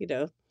anyway,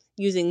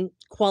 using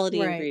quality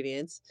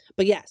ingredients.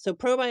 But yeah, so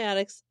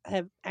probiotics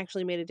have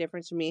actually made a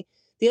difference for me.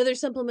 The other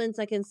supplements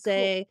I can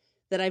say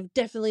that I've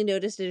definitely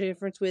noticed a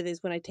difference with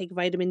is when I take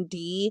vitamin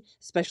D,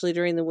 especially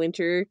during the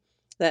winter.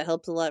 That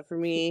helps a lot for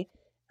me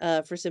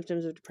for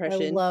symptoms of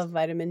depression. I love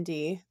vitamin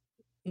D.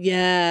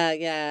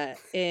 Yeah.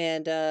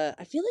 And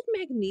I feel like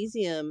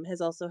magnesium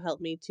has also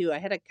helped me too. I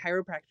had a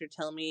chiropractor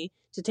tell me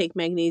to take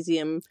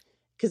magnesium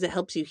because it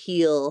helps you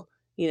heal,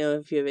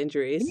 if you have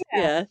injuries.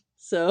 Yeah.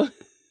 So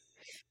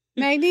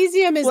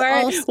magnesium is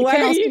why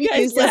are you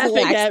guys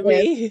laughing at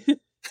me?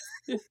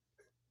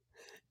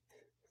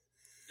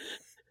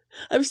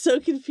 I'm so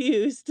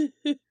confused.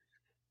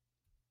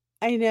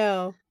 I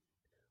know.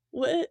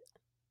 What?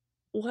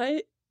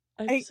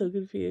 I'm so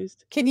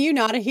confused. Can you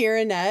not hear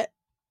Annette?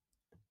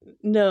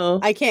 No.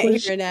 I can't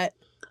hear Annette.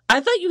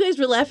 I thought you guys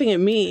were laughing at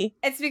me.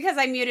 It's because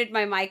I muted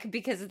my mic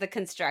because of the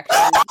construction.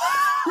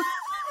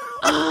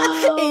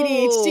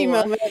 ADHD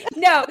moment.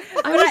 No,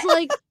 I was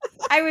like,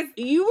 I was.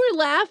 you were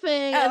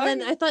laughing, and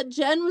then okay. I thought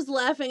Jen was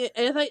laughing,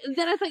 and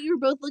then I thought you were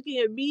both looking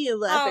at me and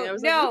laughing. I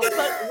was no.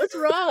 like, what's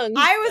wrong?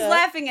 I was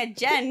laughing at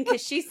Jen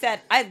because she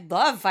said, I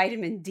love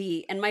vitamin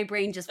D, and my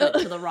brain just went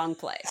to the wrong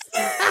place.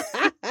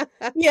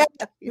 Yeah,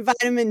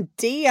 vitamin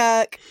D,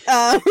 yuck.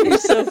 You're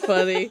so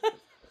funny.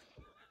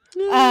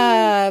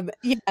 Yeah,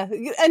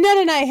 Annette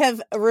and I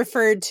have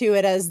referred to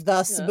it as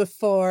thus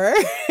before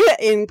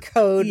in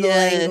code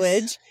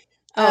language.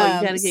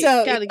 Oh, you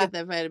gotta get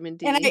that vitamin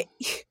D. And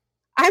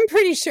I'm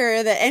pretty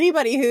sure that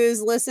anybody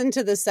who's listened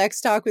to the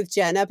Sex Talk with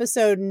Jen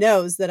episode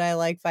knows that I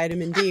like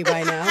vitamin D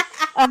by now.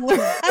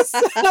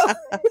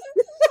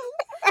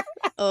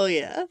 Oh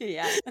yeah,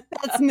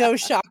 that's no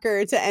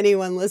shocker to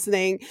anyone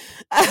listening.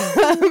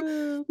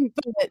 But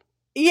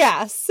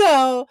yeah,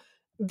 so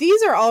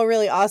these are all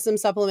really awesome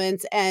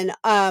supplements, and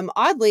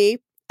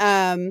oddly,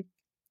 oh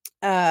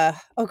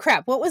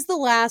crap, what was the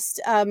last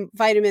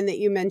vitamin that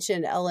you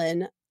mentioned,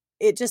 Ellen?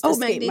 It just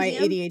escaped my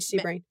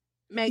ADHD brain.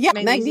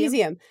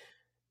 Magnesium.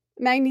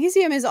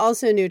 Magnesium is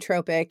also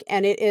nootropic,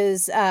 and it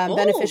is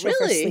beneficial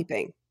for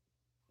sleeping.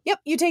 Yep,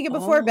 you take it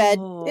before bed.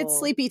 It's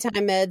sleepy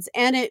time meds,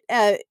 and it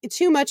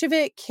too much of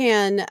it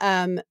can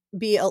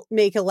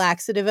make a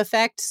laxative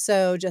effect.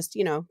 So just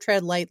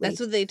tread lightly. That's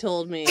what they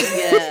told me.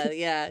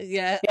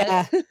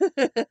 Yeah.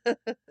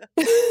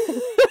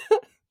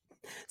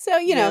 So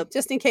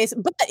just in case.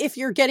 But if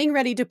you're getting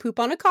ready to poop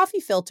on a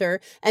coffee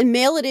filter and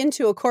mail it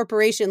into a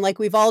corporation like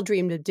we've all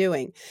dreamed of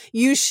doing,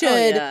 you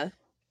should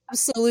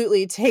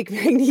absolutely take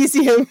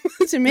magnesium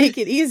to make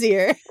it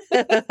easier.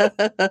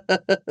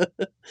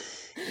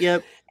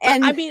 Yep.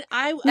 And I mean,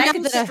 I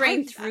can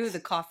strain through the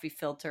coffee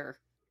filter.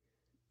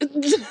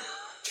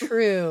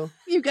 True.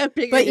 You got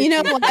bigger. But you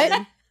know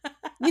what?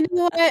 You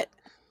know what?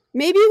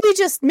 Maybe we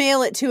just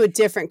mail it to a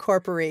different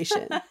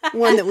corporation,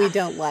 one that we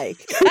don't like.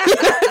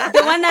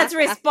 The one that's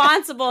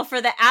responsible for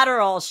the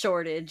Adderall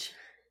shortage.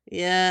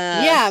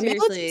 Yeah,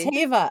 mail it to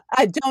Teva.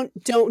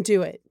 Don't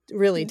do it.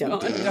 Really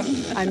don't.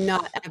 I'm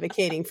not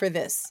advocating for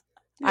this.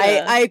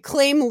 Yeah. I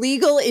claim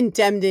legal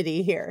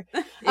indemnity here.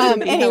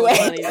 Anyway,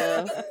 funny,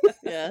 yeah,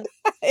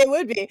 it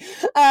would be.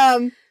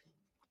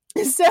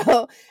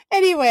 So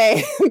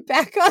anyway,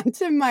 back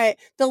onto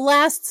the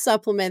last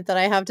supplement that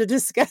I have to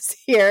discuss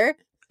here.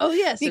 Oh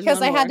yes,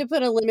 because I had to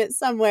put a limit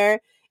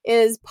somewhere.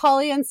 Is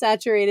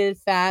polyunsaturated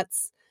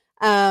fats.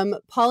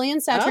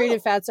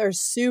 Polyunsaturated fats are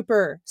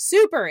super,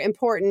 super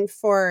important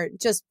for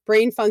just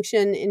brain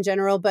function in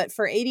general, but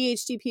for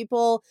ADHD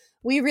people,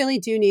 we really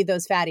do need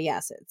those fatty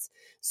acids.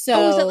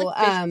 So, is that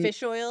like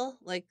fish oil?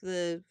 Like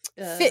the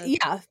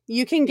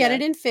you can get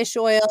it in fish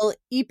oil.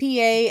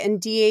 EPA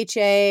and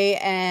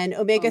DHA and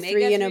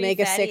omega-3 and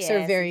omega-6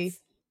 are very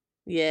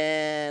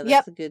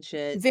that's a good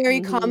shit.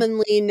 Very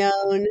commonly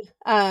known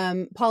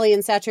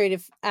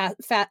polyunsaturated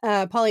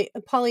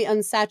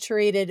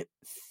polyunsaturated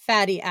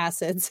fatty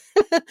acids.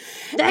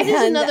 That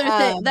is another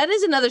thing. That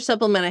is another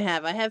supplement I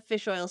have. I have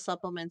fish oil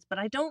supplements, but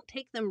I don't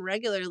take them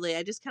regularly.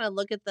 I just kind of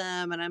look at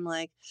them and I'm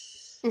like,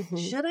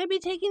 should I be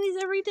taking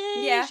these every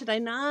day? Yeah. Should I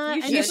not?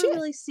 You I never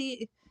really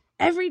see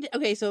every day.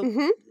 Okay, so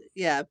I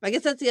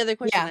guess that's the other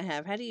question I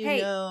have. How do you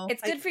know?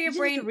 It's good for your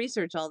brain to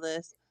research all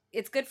this.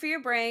 It's good for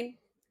your brain.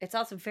 It's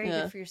also very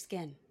good for your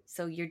skin.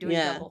 So you're doing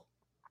double.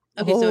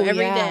 Okay, so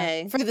every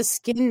day for the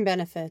skin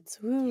benefits.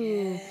 Ooh.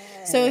 Yeah.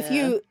 So if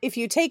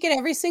you take it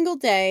every single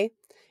day,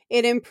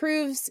 it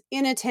improves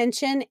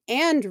inattention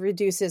and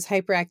reduces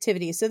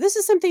hyperactivity. So this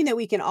is something that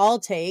we can all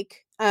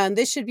take.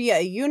 This should be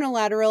a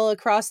unilateral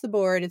across the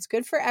board. It's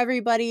good for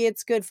everybody.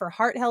 It's good for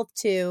heart health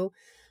too.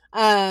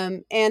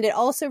 And it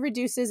also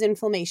reduces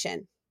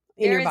inflammation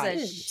in your body.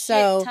 There is a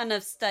shit ton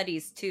of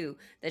studies too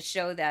that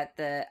show that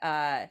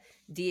the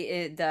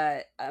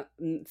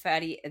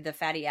fatty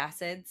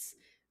acids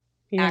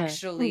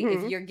actually,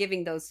 if you're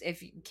giving those,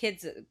 if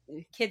kids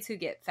who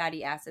get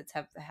fatty acids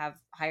have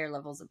higher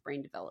levels of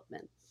brain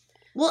development.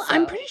 Well, so,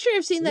 I'm pretty sure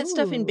I've seen that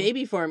stuff in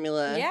baby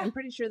formula. Yeah. I'm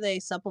pretty sure they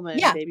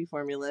supplement baby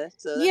formula.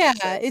 So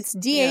it's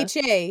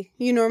DHA. Yeah.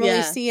 You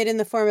normally see it in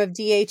the form of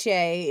DHA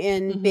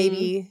in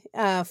baby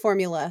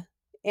formula.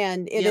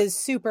 And it is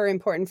super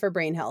important for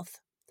brain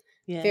health.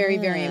 Yeah. Very,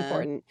 very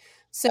important.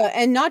 So,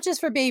 and not just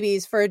for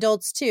babies, for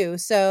adults too.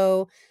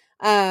 So,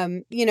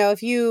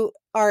 if you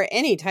are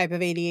any type of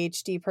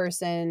ADHD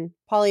person,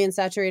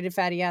 polyunsaturated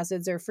fatty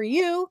acids are for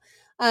you.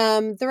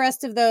 The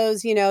rest of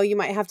those, you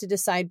might have to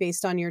decide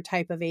based on your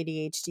type of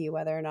ADHD,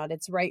 whether or not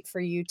it's right for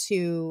you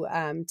to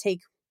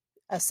take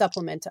a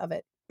supplement of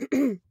it.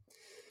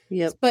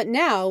 Yep. But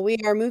now we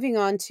are moving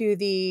on to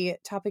the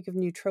topic of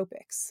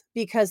nootropics,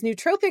 because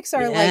nootropics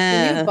are like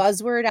the new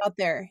buzzword out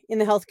there in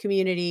the health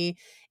community.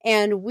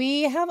 And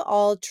we have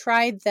all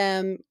tried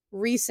them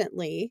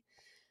recently.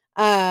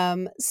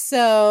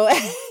 So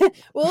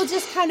we'll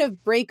just kind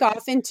of break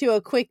off into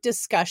a quick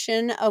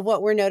discussion of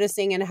what we're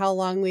noticing and how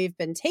long we've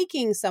been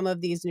taking some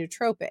of these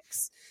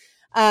nootropics.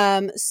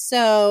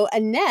 So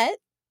Annette.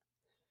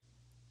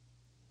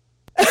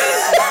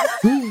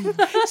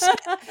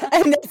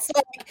 And it's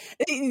like,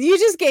 you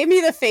just gave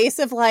me the face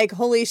of like,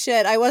 holy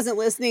shit, I wasn't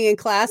listening in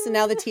class and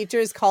now the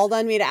teacher's called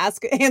on me to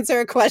answer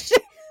a question.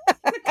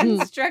 The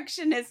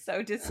construction is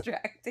so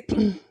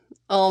distracting.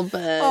 Oh,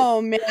 but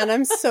oh man,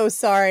 I'm so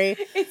sorry.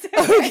 It's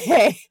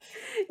Okay.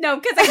 No,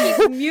 because I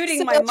keep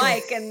muting my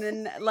mic and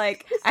then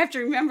like I have to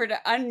remember to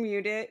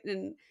unmute it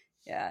and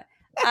yeah.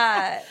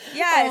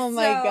 Oh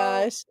my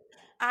gosh.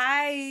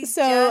 I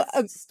So,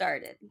 just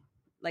started.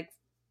 Like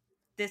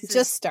this is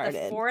just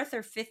started. the 4th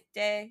or 5th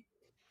day.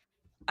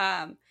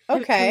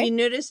 Okay. Have you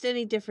noticed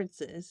any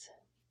differences?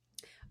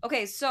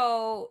 Okay,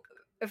 so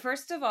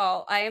first of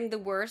all, I am the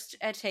worst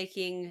at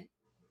taking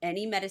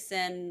any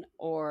medicine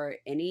or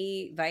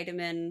any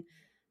vitamin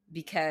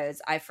because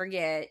I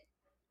forget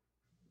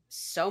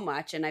so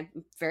much, and I'm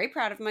very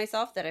proud of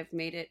myself that I've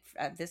made it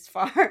this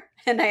far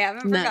and I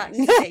haven't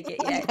forgotten to take it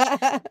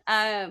yet.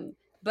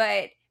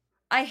 But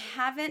I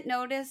haven't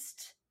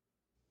noticed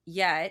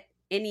yet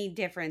any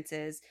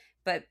differences,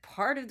 but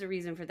part of the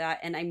reason for that,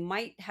 and I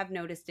might have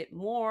noticed it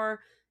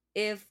more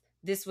if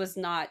this was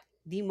not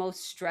the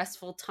most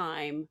stressful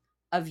time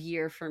of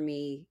year for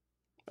me.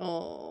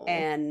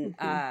 And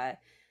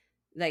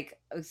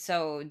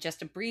so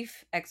just a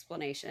brief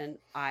explanation.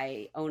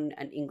 I own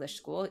an English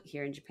school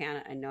here in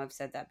Japan. I know I've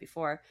said that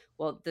before.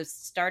 Well, the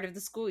start of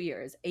the school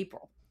year is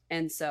April.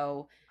 And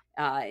so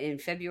in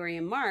February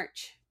and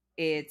March,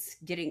 it's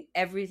getting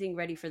everything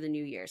ready for the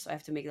new year. So I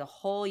have to make the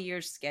whole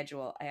year's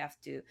schedule. I have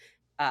to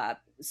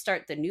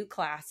start the new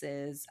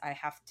classes. I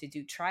have to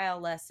do trial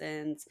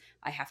lessons.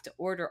 I have to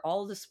order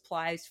all the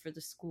supplies for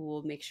the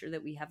school, make sure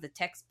that we have the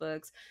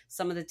textbooks.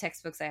 Some of the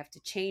textbooks I have to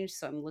change,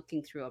 so I'm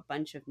looking through a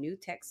bunch of new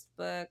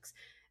textbooks.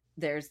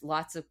 There's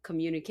lots of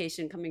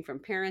communication coming from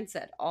parents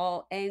at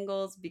all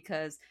angles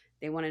because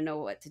they want to know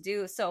what to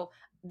do. So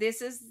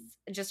this is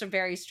just a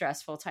very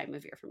stressful time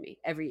of year for me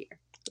every year.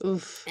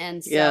 Oof.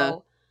 And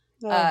so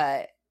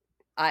my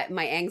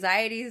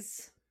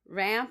anxiety's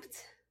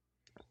ramped.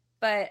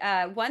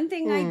 But one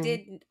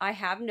thing I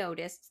have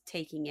noticed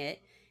taking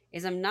it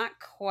is I'm not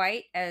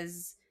quite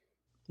as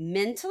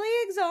mentally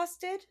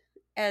exhausted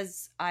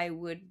as I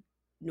would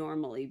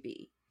normally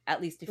be.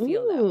 At least to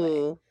feel that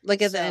way.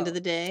 Like at the end of the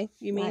day,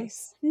 you mean?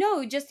 Nice.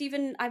 No, just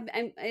even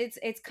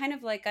it's kind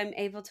of like I'm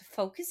able to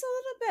focus a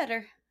little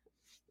better.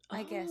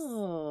 I guess.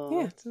 Oh,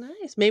 yeah, that's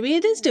nice. Maybe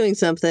it is doing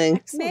something.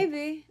 Excellent.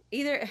 Maybe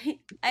either.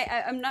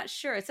 I'm not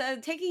sure. So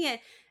taking it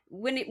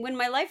when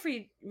my life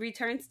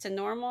returns to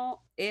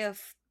normal,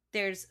 if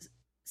there's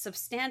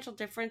substantial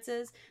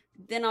differences,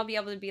 then I'll be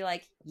able to be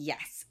like,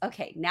 yes,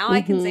 okay, now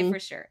I can say for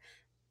sure.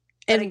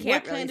 But and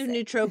what kind of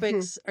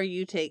nootropics are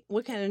you taking?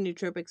 What kind of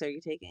nootropics are you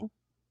taking?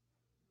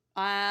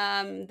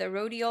 The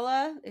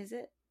rhodiola, is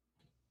it?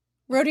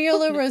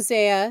 Rhodiola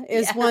rosea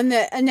is one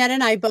that Annette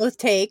and I both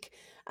take,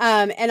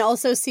 and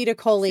also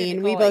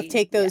ceticoline. We both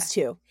take those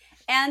too.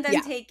 And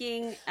I'm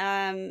taking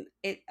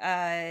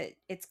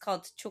it's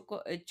called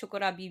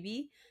Chokora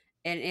BB,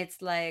 and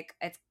it's like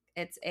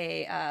it's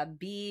a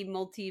B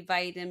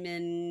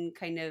multivitamin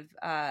kind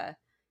of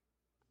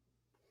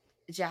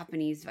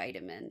Japanese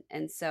vitamin,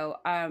 and so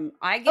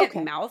I get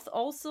mouth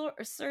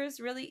ulcers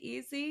really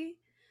easy.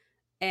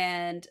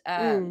 And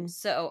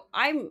so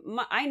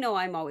I know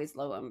I'm always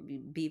low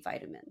on B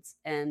vitamins,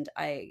 and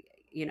I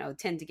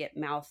tend to get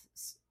mouth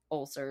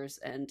ulcers,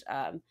 and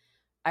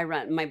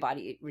my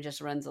body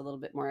just runs a little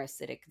bit more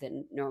acidic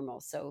than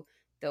normal. So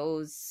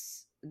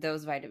those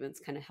vitamins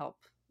kind of help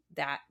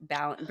that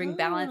bring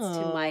balance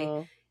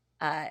to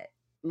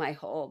my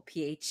whole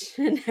pH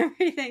and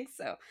everything.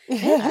 So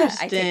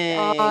I take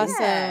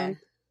awesome.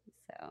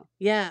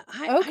 Yeah.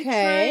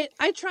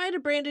 I tried a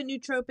brand of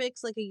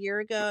nootropics like a year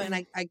ago, and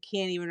I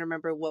can't even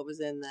remember what was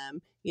in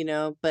them,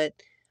 but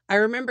I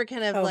remember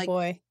kind of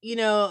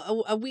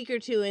a week or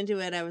two into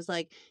it, I was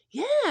like,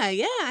 yeah,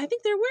 I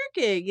think they're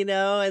working,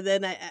 and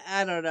then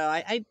I don't know.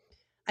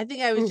 I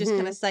think I was just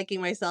kind of psyching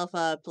myself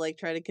up, like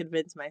trying to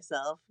convince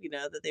myself,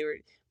 that they were,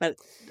 but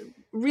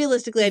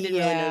realistically, I didn't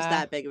really notice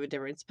that big of a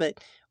difference. But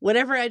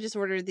whatever I just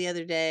ordered the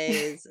other day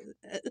is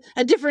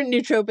a different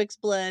nootropics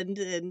blend.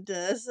 And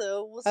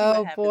so we'll see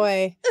what happens. Oh,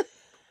 boy.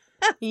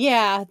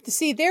 Yeah.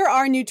 See, there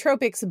are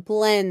nootropics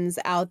blends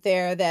out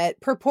there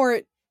that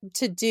purport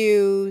to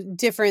do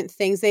different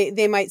things.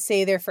 They might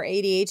say they're for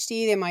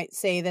ADHD. They might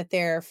say that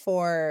they're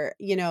for,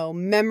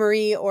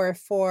 memory or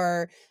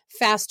for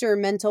faster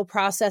mental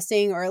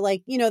processing, or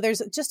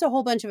there's just a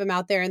whole bunch of them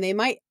out there, and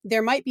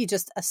there might be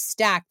just a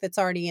stack that's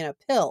already in a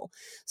pill.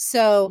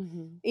 So,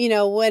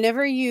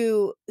 whenever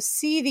you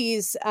see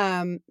these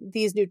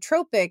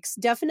nootropics,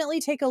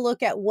 definitely take a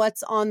look at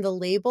what's on the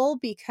label,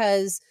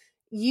 because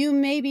you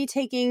may be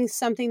taking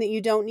something that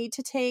you don't need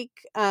to take,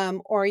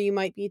 or you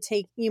might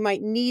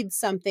need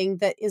something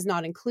that is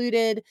not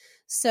included.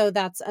 So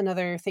that's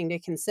another thing to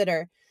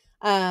consider.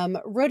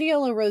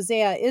 Rhodiola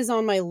rosea is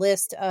on my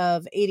list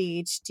of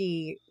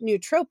ADHD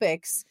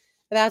nootropics.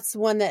 That's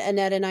one that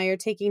Annette and I are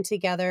taking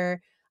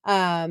together.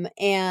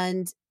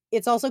 And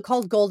it's also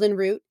called golden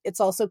root.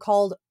 It's also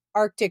called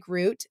Arctic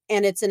root,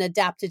 and it's an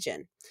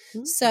adaptogen.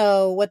 Mm.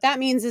 So what that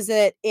means is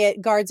that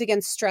it guards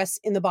against stress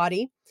in the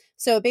body.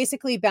 So it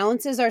basically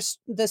balances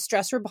the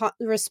stress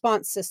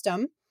response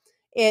system.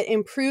 It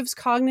improves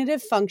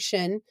cognitive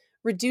function,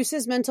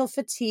 reduces mental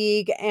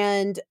fatigue,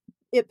 and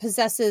it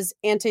possesses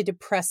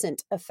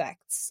antidepressant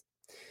effects.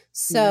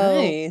 So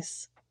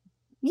nice.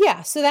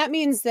 Yeah, so that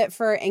means that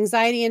for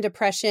anxiety and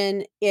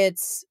depression,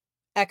 it's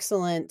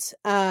excellent.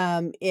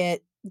 I've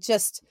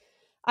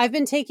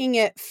been taking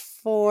it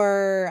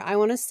for, I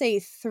want to say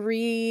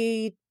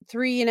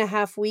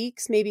 3.5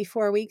 weeks, maybe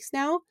 4 weeks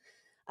now,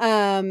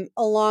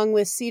 along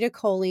with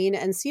ceticoline.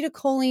 And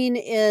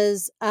ceticoline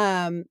is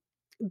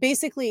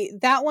basically,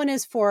 that one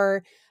is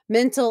for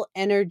mental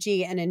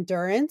energy and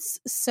endurance.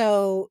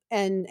 So,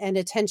 and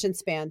attention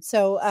span.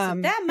 So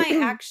that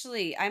might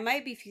actually, I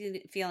might be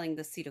feeling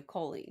the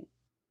ceticoline.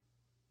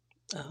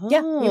 Oh,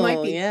 yeah, you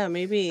might be. Yeah,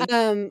 maybe.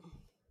 I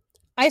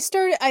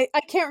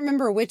can't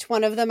remember which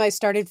one of them I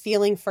started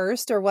feeling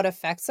first or what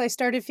effects I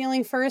started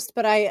feeling first,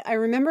 but I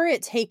remember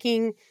it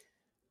taking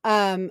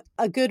a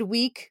good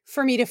week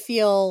for me to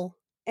feel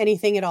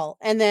anything at all.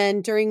 And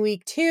then during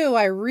week 2,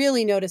 I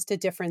really noticed a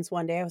difference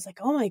one day. I was like,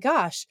 oh my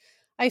gosh,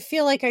 I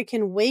feel like I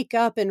can wake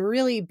up and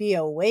really be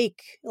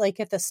awake. Like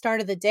at the start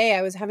of the day,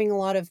 I was having a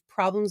lot of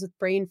problems with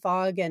brain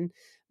fog and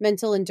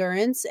mental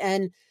endurance,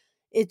 and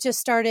it just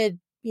started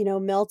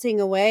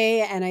melting away.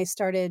 And I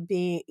started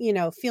being,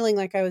 feeling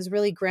like I was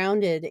really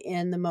grounded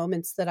in the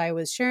moments that I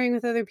was sharing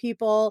with other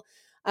people.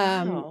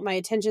 Wow. My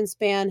attention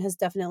span has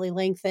definitely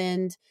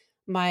lengthened.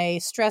 My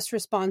stress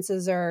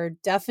responses are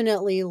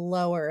definitely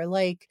lower.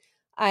 Like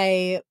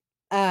I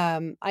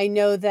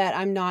know that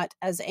I'm not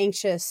as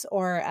anxious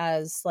or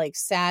as like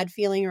sad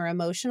feeling or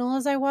emotional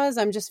as I was.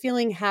 I'm just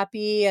feeling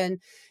happy and,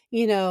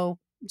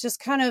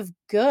 just kind of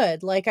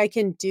good. Like I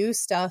can do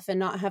stuff and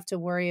not have to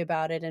worry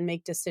about it and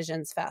make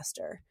decisions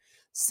faster.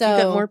 So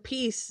you got more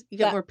peace. You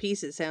got more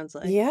peace, it sounds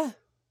like. Yeah.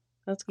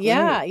 That's great.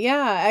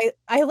 Yeah.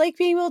 I like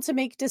being able to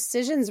make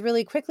decisions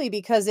really quickly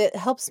because it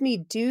helps me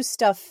do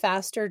stuff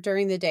faster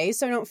during the day.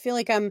 So I don't feel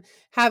like I'm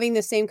having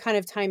the same kind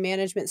of time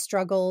management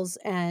struggles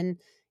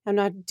and I'm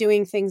not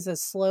doing things as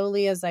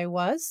slowly as I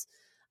was,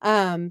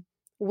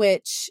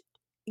 which,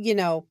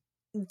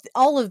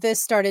 all of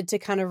this started to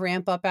kind of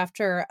ramp up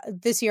after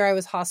this year. I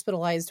was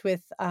hospitalized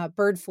with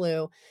bird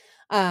flu.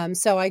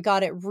 So I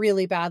got it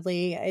really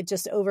badly. It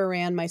just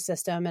overran my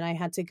system and I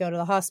had to go to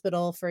the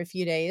hospital for a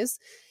few days.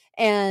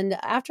 And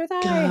after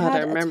that, I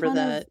had a ton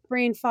of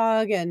brain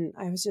fog and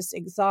I was just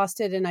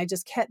exhausted, and I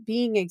just kept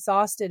being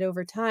exhausted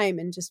over time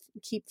and just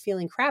keep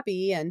feeling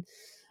crappy. And,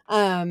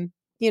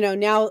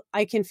 now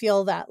I can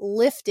feel that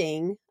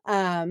lifting.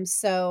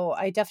 So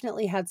I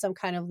definitely had some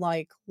kind of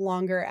like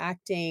longer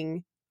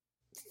acting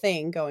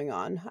thing going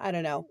on. I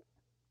don't know.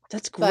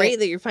 That's great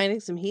that you're finding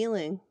some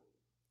healing.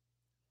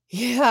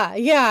 Yeah,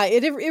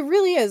 it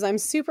really is. I'm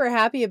super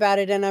happy about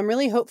it, and I'm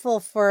really hopeful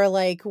for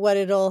like what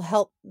it'll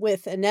help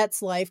with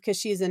Annette's life because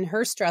she's in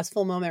her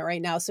stressful moment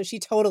right now, so she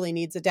totally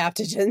needs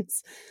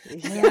adaptogens.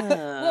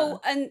 Yeah.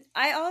 Well, and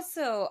I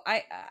also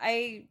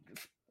I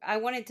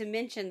wanted to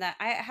mention that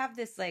I have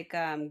this like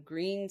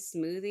green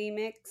smoothie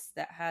mix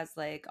that has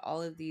like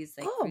all of these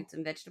like fruits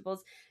and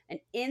vegetables, and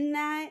in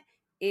that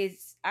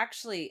is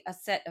actually a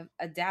set of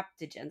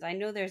adaptogens. I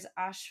know there's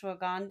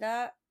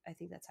ashwagandha. I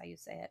think that's how you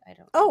say it. I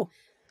don't know.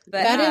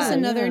 But that is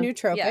another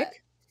nootropic. Yeah.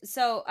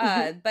 So,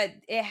 but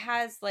it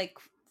has like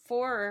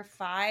 4 or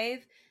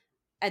 5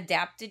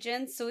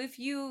 adaptogens. So if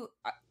you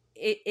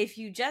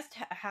just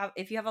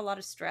if you have a lot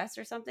of stress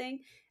or something,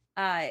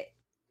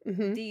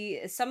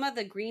 some of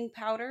the green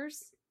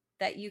powders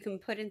that you can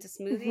put into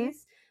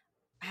smoothies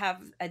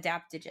have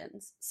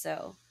adaptogens.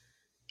 So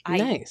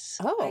nice.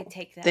 I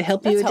take that. They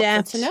help you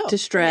adapt to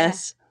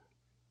stress.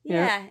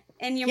 Yeah.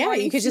 And your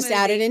morning you could just smoothie.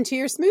 add it into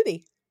your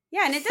smoothie.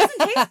 Yeah, and it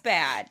doesn't taste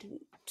bad.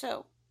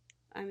 So,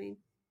 I mean,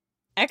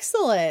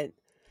 excellent.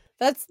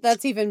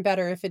 That's even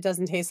better if it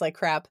doesn't taste like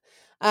crap.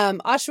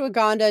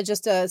 Ashwagandha,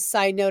 just a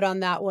side note on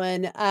that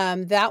one.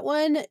 That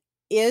one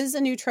is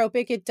a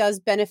nootropic. It does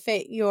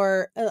benefit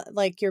your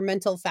your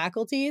mental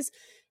faculties.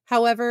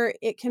 However,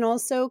 it can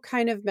also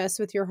kind of mess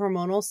with your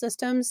hormonal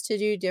systems to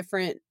do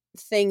different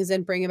things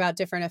and bring about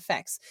different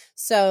effects.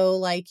 So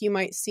like you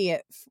might see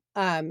it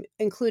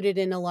included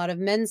in a lot of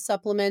men's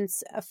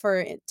supplements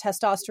for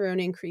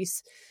testosterone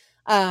increase.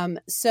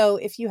 So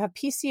if you have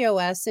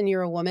PCOS and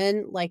you're a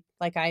woman like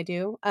I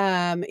do,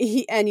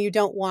 and you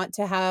don't want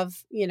to have,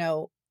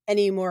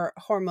 any more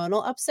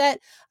hormonal upset,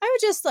 I would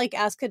just like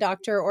ask a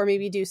doctor or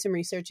maybe do some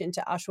research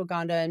into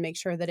ashwagandha and make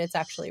sure that it's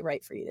actually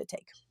right for you to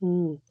take.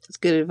 That's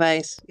good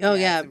advice. Oh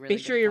yeah. Really Make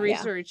sure you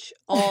research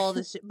all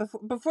this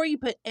before you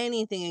put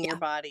anything in your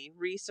body.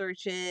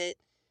 Research it.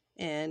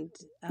 And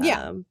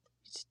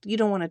you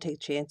don't want to take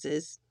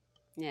chances.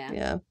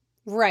 Yeah.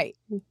 Right.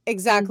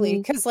 Exactly.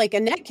 Because like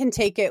Annette can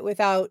take it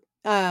without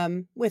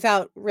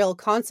real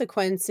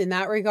consequence in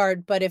that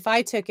regard. But if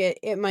I took it,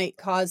 it might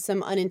cause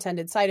some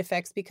unintended side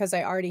effects because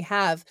I already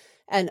have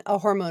a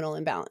hormonal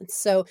imbalance.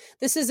 So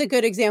this is a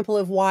good example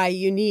of why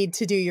you need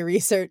to do your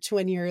research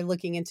when you're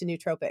looking into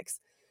nootropics.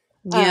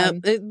 Yeah.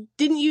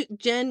 Didn't you,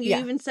 Jen, you yeah.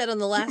 even said on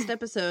the last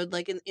episode,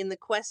 like in the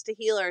quest to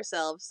heal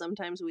ourselves,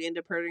 sometimes we end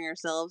up hurting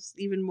ourselves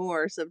even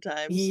more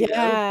sometimes.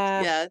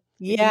 Yeah.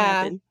 You know?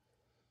 Yeah. It can happen.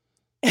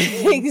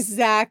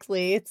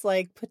 Exactly. It's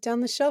like, put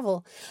down the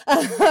shovel.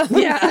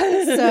 Yeah.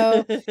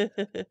 So,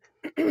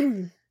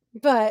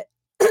 but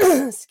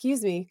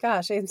excuse me.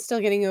 Gosh, I'm still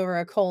getting over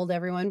a cold,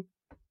 everyone.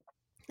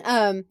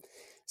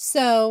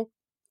 So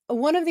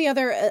one of the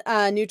other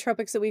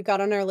nootropics that we've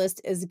got on our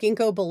list is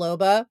ginkgo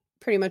biloba.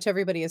 Pretty much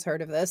everybody has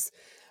heard of this.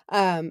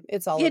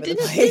 It's all over the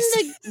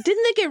place.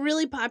 Didn't they get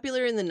really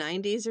popular in the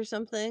 90s or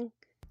something?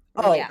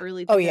 Or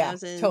early 2000s? Oh yeah,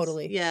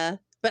 totally. Yeah.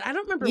 But I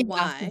don't remember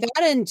why.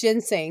 That and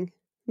ginseng.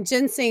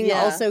 Ginseng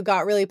also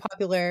got really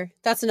popular.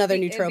 That's another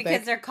nootropic.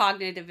 Because they're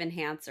cognitive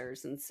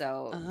enhancers, and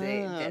so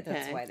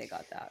that's why they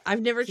got that.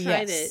 I've never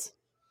tried it.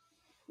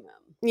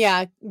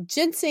 Yeah,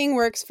 ginseng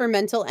works for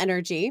mental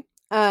energy.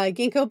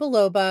 Ginkgo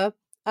biloba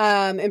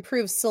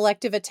improves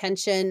selective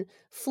attention,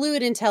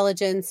 fluid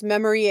intelligence,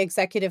 memory,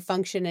 executive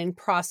function, and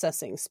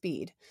processing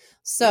speed.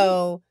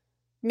 So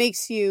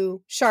makes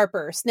you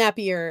sharper,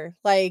 snappier,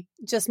 like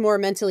just more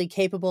mentally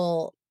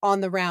capable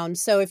on the round.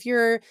 So if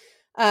you're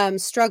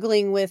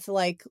struggling with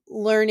like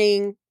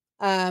learning,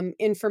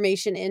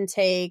 information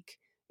intake,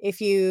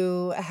 if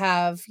you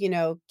have,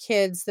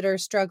 kids that are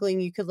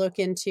struggling, you could look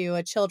into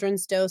a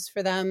children's dose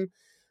for them.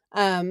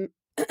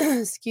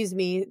 Excuse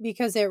me,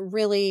 because it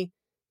really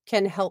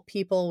can help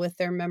people with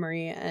their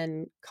memory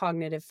and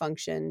cognitive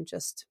function.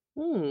 Just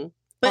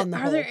but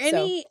are there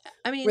any?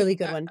 I mean, really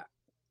good one.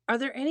 Are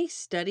there any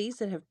studies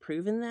that have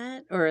proven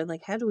that, or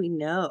like, how do we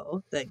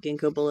know that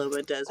ginkgo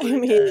biloba does what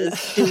it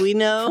does? Do we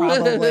know?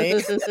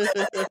 Probably.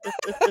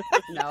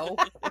 No.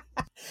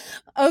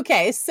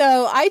 Okay,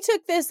 so I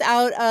took this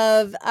out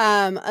of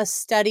a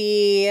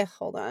study.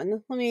 Hold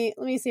on, let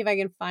me see if I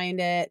can find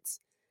it.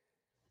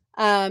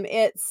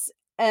 It's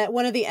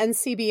one of the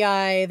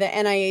NCBI, the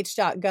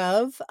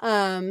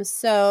NIH.gov.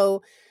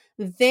 So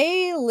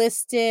they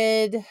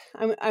listed.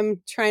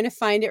 I'm trying to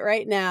find it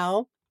right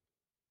now.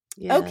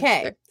 Yeah,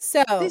 okay,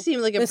 so they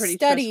seem like a pretty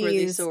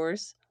trustworthy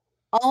source.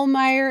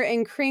 Allmeyer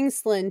and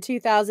Kringsland,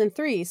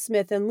 2003.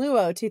 Smith and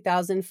Luo,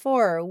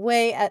 2004.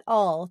 Wei et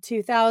al.,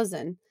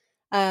 2000.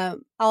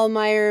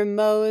 Allmeyer,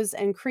 Mose,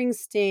 and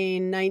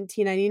Kringstein,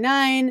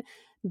 1999.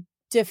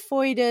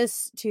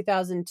 DeFoidis,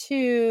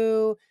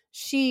 2002.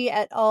 Shi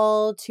et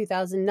al.,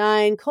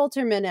 2009.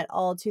 Coulterman et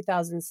al.,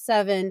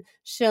 2007.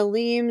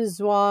 Shalim,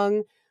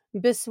 Zhuang,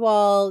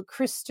 Biswal,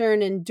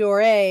 Christern, and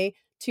Dore,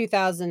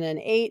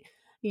 2008.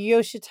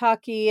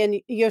 Yoshitaki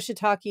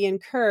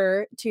and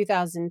Kerr,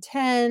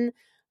 2010.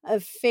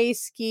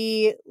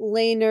 Feisky,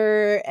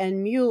 Lehner,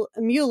 and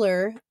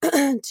Mueller,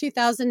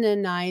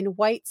 2009.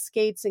 White,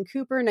 Skates, and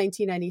Cooper,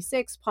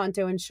 1996.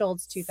 Ponto and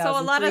Schultz, 2003. So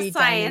a lot of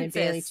Diamond and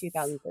Bailey,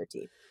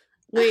 2013.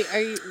 Wait,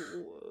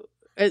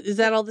 is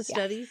that all the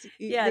studies?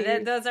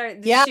 Yeah, those are.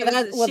 Yeah,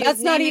 that's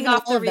not even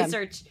off all the of them.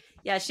 research.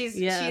 Yeah, she's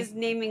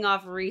naming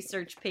off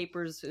research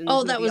papers.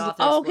 Oh, that was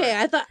okay.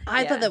 I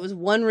thought that was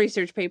one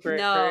research paper.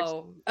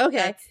 No, at first.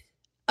 Okay.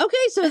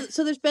 Okay,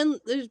 so there's been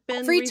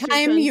every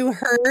time you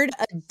heard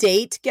a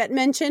date get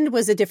mentioned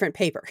was a different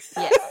paper.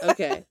 Yeah.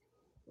 Okay.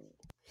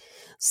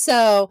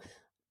 So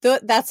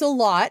that's a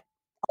lot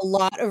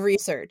of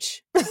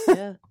research.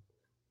 Yeah.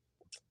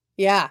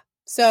 Yeah.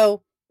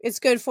 So it's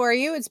good for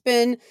you. It's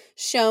been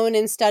shown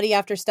in study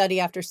after study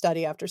after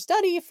study after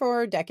study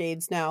for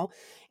decades now.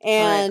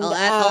 And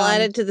I'll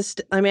add it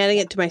to I'm adding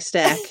it to my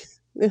stack.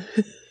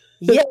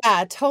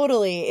 Yeah,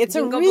 totally. It's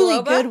a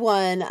really good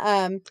one.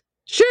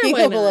 Sure,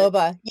 ginkgo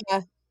biloba.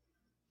 Yeah.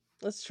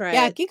 Let's try it.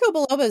 Yeah, ginkgo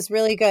biloba is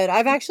really good.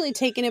 I've actually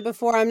taken it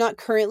before. I'm not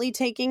currently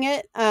taking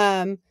it.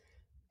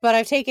 But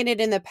I've taken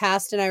it in the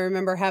past, and I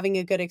remember having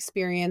a good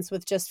experience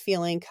with just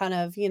feeling kind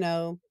of,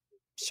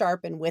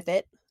 sharp and with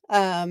it,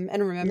 and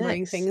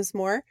remembering things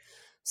more.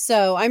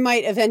 So I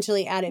might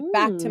eventually add it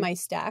back to my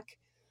stack.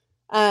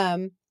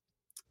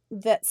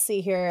 Let's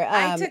see here.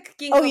 I took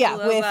ginkgo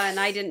biloba and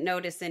I didn't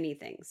notice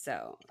anything.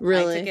 So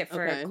really? I took it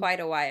for quite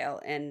a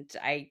while, and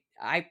I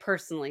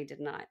personally did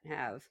not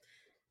have.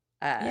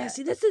 Yeah,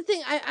 see, that's the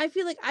thing. I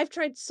feel like I've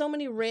tried so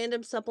many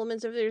random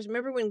supplements over the years.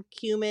 Remember when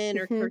cumin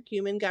or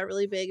curcumin got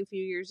really big a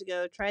few years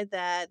ago? Tried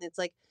that, and it's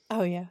like,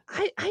 oh yeah,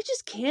 I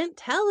just can't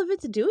tell if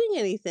it's doing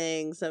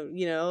anything. So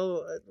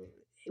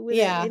with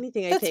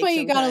anything I take. That's why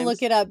you got to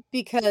look it up,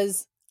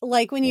 because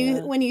like when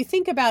you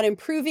think about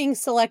improving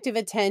selective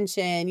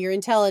attention, your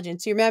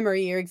intelligence, your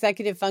memory, your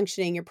executive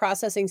functioning, your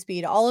processing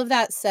speed, all of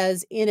that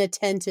says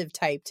inattentive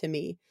type to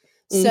me.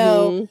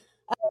 So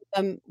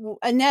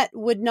Annette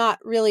would not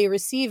really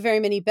receive very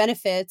many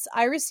benefits.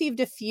 I received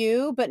a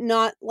few, but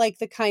not like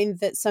the kind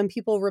that some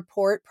people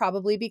report,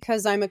 probably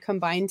because I'm a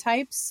combined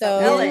type.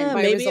 So my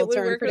maybe results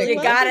are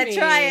unpredictable. You gotta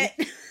try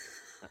it.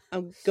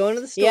 I'm going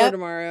to the store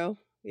tomorrow.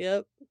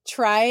 Yep.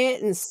 Try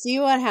it and see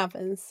what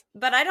happens.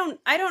 But I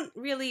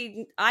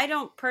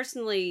don't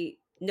personally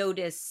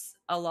notice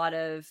a lot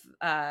of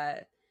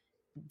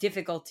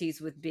difficulties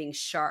with being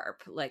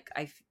sharp.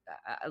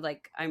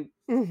 I'm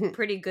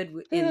pretty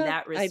good in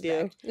that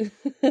respect.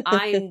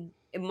 I do.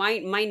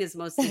 mine is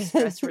mostly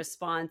stress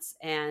response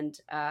and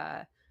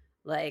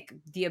like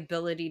the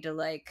ability to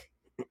like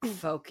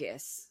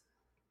focus.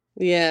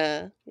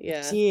 Yeah.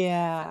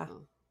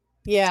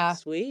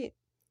 Sweet.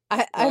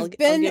 I've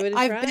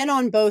been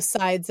on both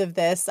sides of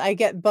this. I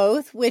get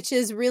both, which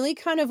is really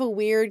kind of a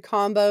weird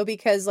combo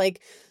because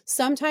like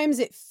sometimes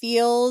it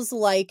feels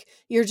like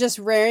you're just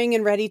raring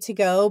and ready to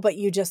go, but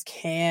you just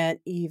can't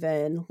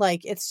even.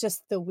 Like it's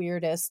just the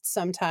weirdest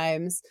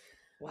sometimes.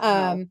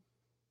 Wow.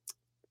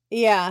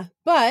 Yeah,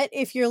 but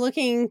if you're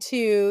looking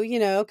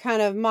to,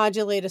 kind of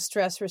modulate a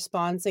stress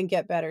response and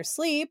get better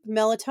sleep,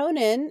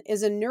 melatonin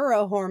is a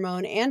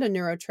neurohormone and a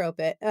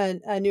nootropic,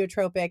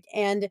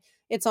 and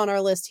it's on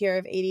our list here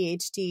of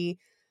ADHD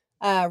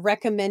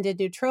recommended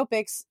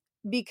nootropics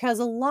because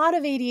a lot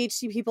of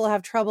ADHD people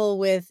have trouble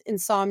with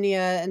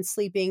insomnia and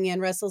sleeping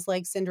and restless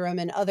leg syndrome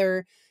and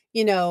other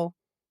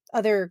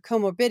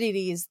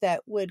comorbidities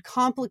that would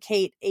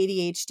complicate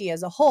ADHD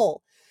as a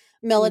whole.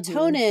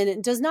 Melatonin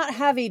does not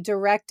have a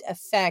direct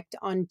effect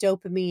on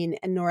dopamine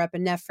and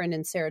norepinephrine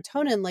and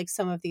serotonin like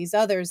some of these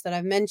others that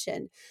I've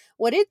mentioned.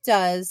 What it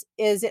does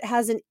is it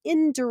has an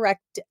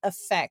indirect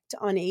effect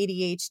on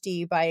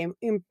ADHD by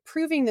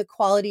improving the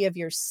quality of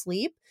your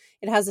sleep.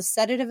 It has a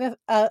sedative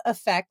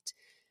effect,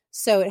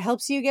 so it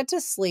helps you get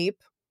to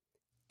sleep.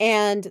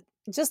 And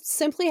just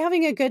simply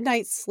having a good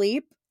night's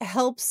sleep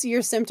helps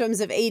your symptoms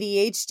of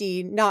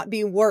ADHD not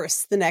be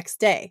worse the next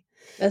day.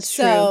 That's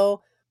true.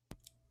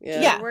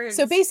 Yeah.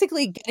 So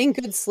basically getting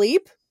good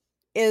sleep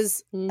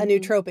is a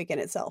nootropic in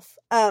itself.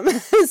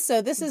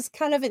 So this is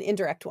kind of an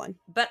indirect one.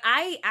 But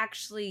I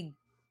actually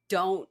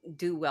don't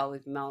do well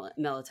with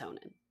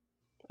melatonin.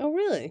 Oh,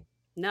 really?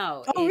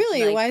 No. Oh,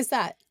 really? Like, why is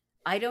that?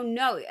 I don't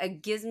know.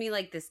 It gives me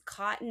like this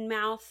cotton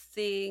mouth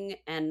thing,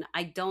 and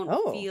I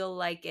don't feel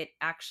like it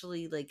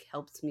actually like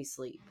helps me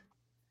sleep.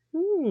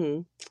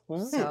 Well,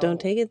 don't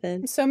take it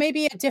then. So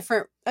maybe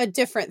a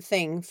different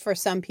thing for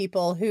some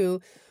people who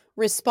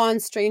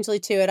respond strangely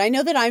to it. I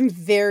know that I'm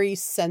very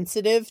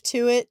sensitive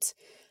to it.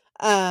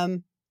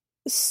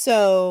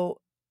 So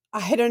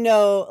I don't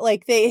know,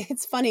 like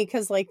it's funny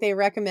because like they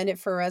recommend it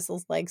for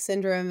restless leg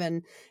syndrome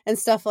and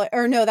stuff like,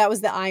 or no, that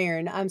was the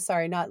iron. I'm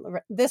sorry,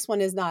 this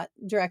one is not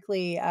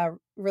directly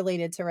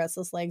related to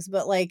restless legs,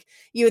 but like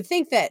you would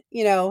think that,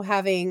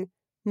 having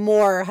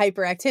more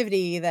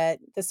hyperactivity that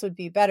this would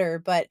be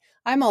better, but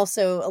I'm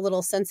also a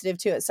little sensitive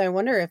to it. So I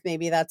wonder if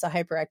maybe that's a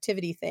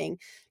hyperactivity thing.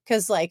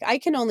 Cause like I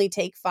can only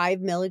take 5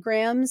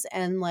 milligrams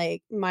and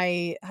like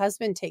my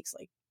husband takes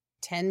like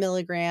 10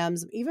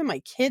 milligrams. Even my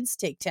kids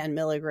take 10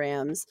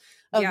 milligrams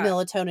of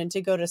melatonin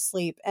to go to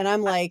sleep. And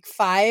I'm like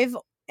 5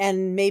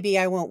 and maybe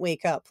I won't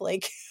wake up.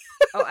 Like,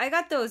 I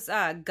got those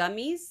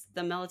gummies,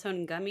 the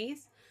melatonin gummies.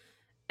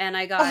 And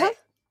I got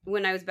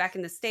when I was back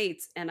in the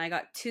States, and I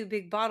got 2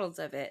 big bottles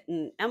of it,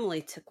 and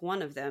Emily took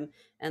one of them,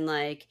 and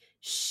like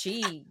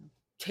she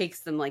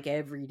takes them like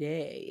every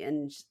day,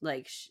 and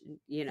like she's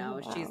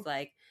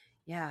like,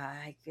 yeah,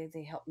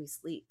 they help me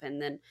sleep.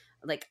 And then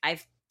like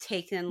I've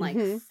taken like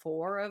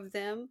 4 of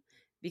them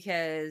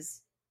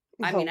because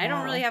I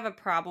don't really have a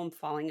problem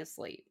falling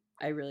asleep.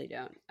 I really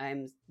don't.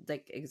 I'm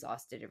like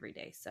exhausted every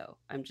day, so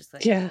I'm just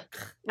like,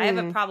 I have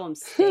a problem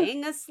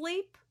staying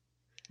asleep.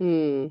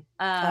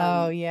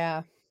 Oh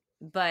yeah.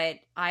 But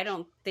I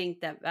don't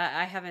think that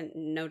I haven't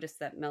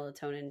noticed that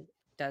melatonin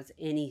does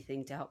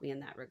anything to help me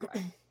in that regard.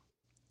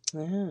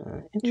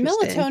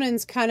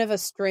 Melatonin's kind of a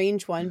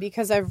strange one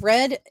because I've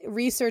read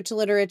research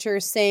literature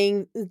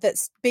saying that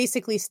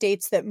basically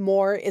states that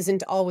more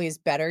isn't always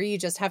better. You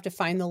just have to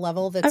find the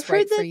level that's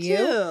right for you.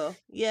 Too.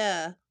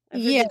 Yeah.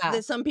 I've heard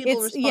that some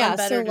people respond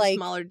better to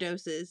smaller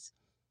doses.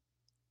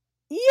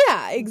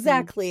 Yeah,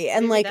 exactly.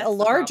 And maybe like a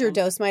larger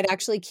dose might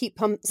actually keep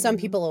some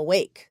people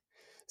awake.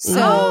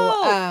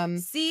 So,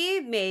 see,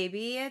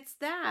 maybe it's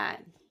that.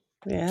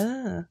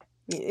 Yeah.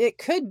 It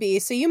could be.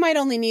 So you might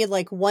only need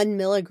like 1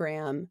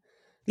 milligram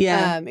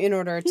in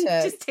order to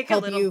just take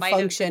help a little you bite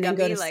function of the and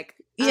go to like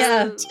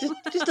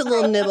just a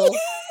little nibble.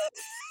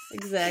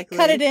 Exactly.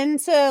 Cut it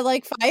into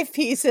like 5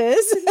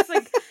 pieces.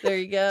 Like, there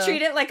you go.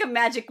 Treat it like a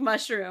magic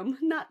mushroom.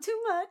 Not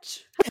too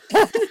much.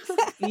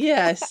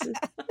 Yes.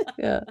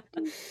 Yeah.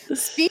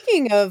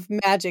 Speaking of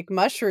magic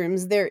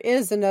mushrooms, there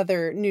is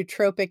another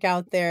nootropic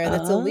out there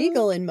that's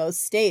illegal in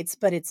most states,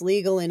 but it's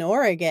legal in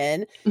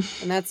Oregon.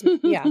 And that's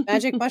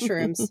magic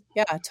mushrooms.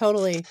 Yeah,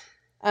 totally.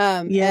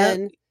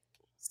 And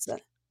so,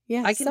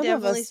 I can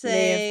definitely say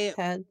may have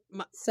had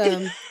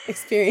some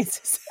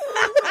experiences.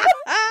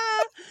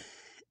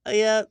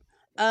 I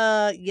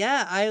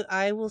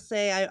will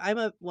say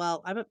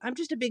I'm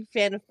just a big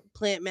fan of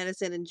plant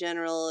medicine in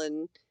general,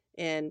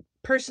 and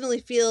personally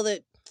feel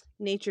that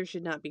nature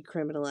should not be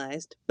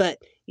criminalized. But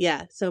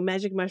so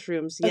magic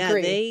mushrooms,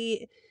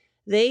 they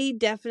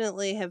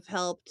definitely have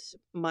helped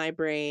my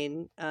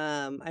brain.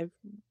 I've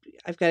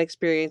got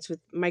experience with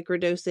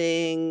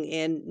microdosing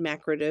and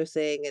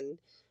macrodosing,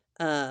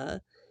 and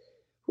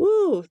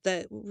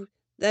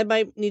that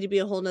might need to be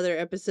a whole nother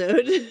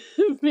episode,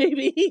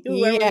 maybe.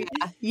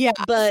 Yeah.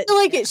 But I feel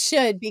like it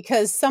should,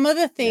 because some of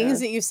the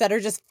things that you said are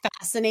just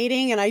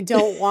fascinating, and I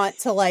don't want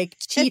to like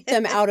cheat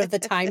them out of the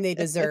time they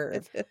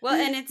deserve. Well,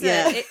 and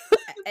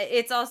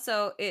it's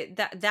also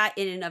that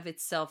in and of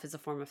itself is a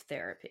form of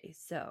therapy.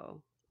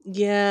 So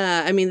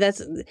yeah, I mean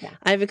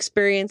I've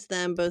experienced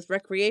them both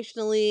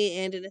recreationally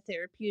and in a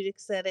therapeutic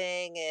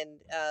setting, and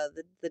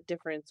the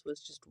difference was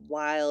just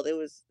wild. It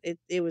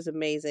was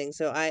amazing.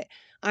 So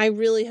I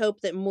really hope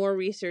that more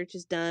research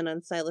is done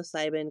on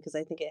psilocybin, because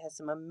I think it has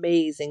some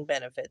amazing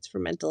benefits for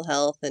mental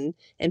health and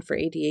for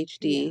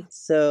ADHD. Yeah.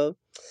 So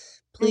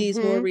please,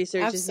 more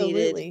research is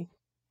needed.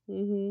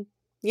 Absolutely.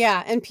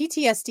 Yeah, and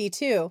PTSD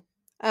too.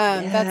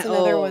 That's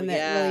another one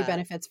that really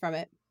benefits from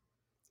it.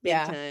 Big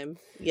time.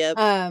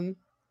 Yep.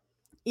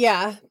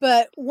 Yeah,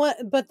 but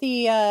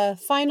the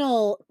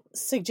final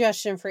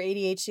suggestion for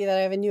ADHD that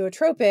I have in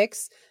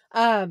Nootropics,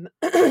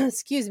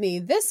 excuse me,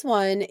 this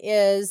one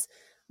is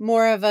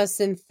more of a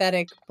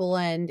synthetic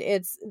blend.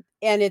 It's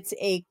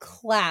a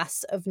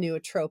class of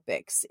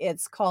nootropics.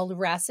 It's called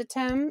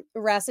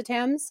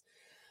racetams.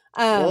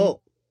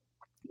 Whoa.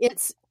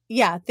 It's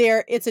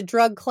a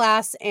drug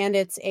class, and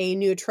it's a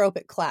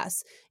nootropic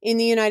class. In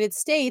the United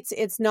States,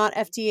 it's not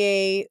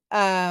FDA,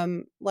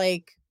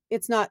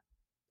 it's not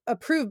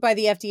approved by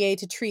the FDA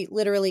to treat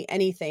literally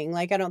anything.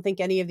 Like, I don't think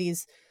any of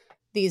these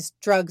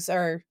drugs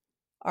are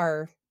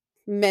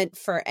meant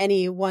for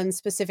any one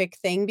specific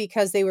thing,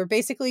 because they were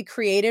basically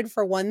created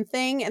for one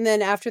thing, and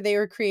then after they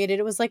were created,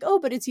 it was like, oh,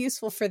 but it's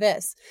useful for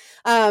this.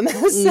 There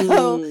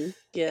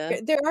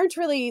aren't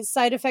really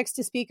side effects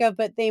to speak of,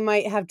 but they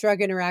might have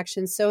drug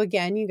interactions. So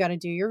again, you got to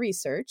do your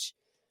research.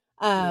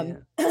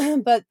 But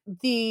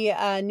the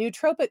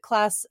nootropic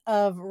class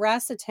of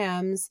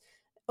racetams,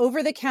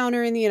 over the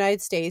counter in the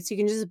United States, you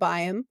can just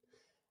buy them.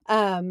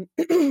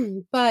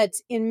 But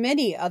in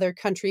many other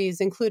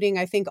countries, including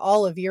I think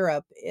all of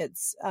Europe,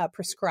 it's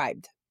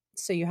prescribed.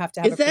 So you have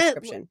to have a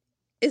prescription.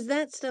 Is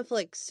that stuff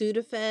like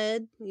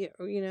Sudafed?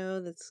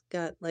 That's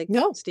got like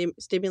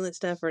stimulant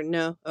stuff, or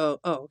no? Oh,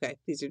 okay.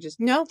 These are just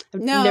no. I've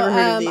never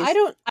heard of these. I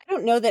don't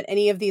know that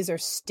any of these are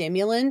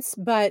stimulants,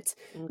 but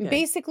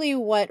basically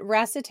what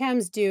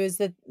racetams do is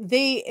that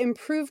they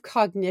improve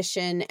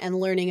cognition and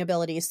learning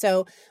ability.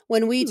 So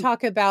when we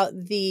talk about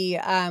the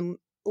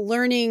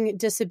learning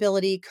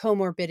disability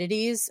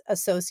comorbidities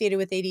associated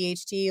with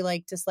ADHD,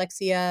 like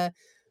dyslexia,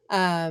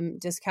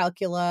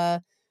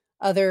 dyscalculia,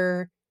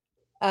 other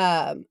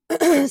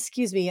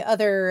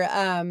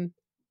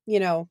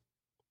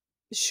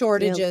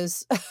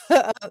shortages,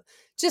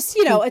 just,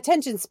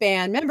 attention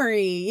span,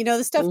 memory,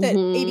 the stuff that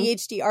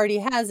ADHD already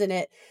has in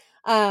it.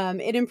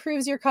 It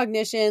improves your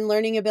cognition,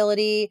 learning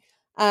ability,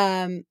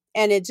 and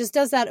it just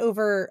does that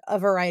over a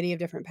variety of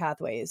different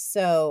pathways.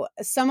 So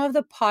some of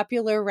the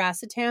popular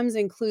racetams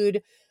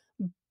include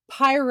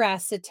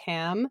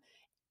piracetam,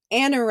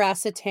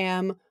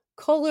 aniracetam,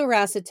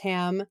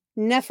 coloracetam,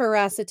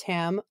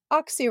 nephiracetam,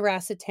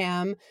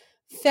 oxiracetam,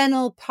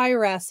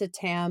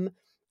 phenylpiracetam,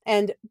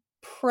 and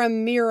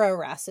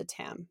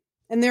primiracetam.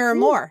 And there are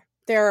more.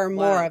 There are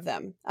more of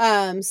them.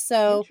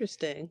 So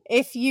interesting.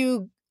 If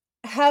you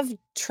have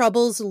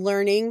troubles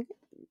learning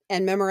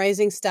and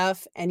memorizing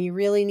stuff, and you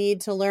really need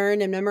to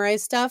learn and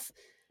memorize stuff,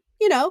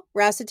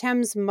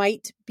 racetams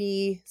might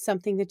be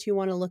something that you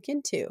want to look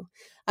into.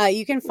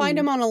 You can find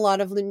them on a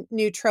lot of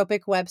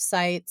nootropic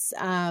websites.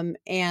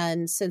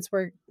 And since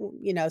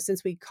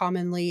we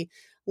commonly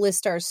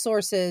list our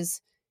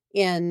sources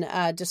in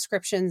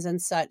descriptions and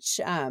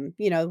such,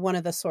 one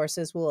of the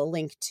sources will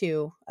link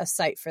to a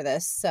site for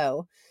this.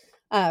 So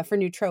for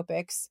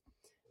nootropics.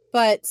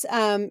 But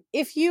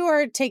if you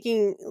are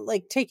taking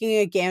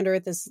a gander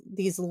at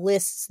these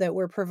lists that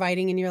we're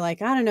providing, and you're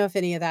like, I don't know if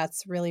any of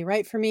that's really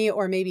right for me,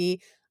 or maybe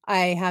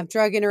I have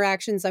drug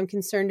interactions I'm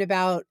concerned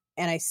about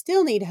and I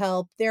still need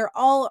help, there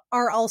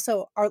are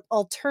also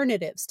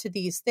alternatives to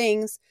these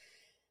things,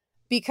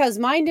 because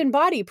mind and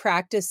body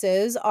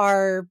practices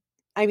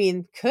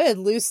could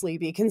loosely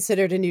be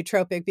considered a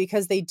nootropic,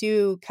 because they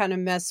do kind of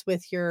mess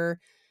with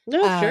your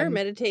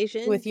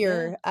meditation, with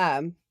your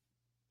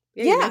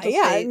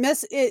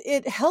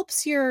it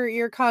helps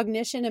your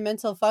cognition and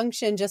mental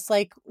function, just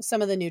like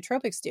some of the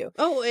nootropics do.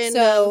 Oh, and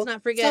let's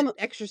not forget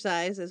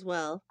exercise as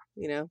well.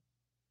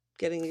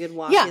 Getting a good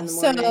walk in the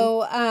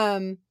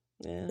morning.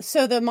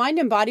 So the mind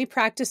and body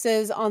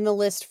practices on the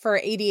list for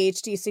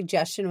ADHD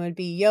suggestion would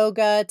be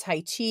yoga,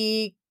 tai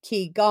chi,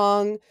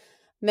 qigong,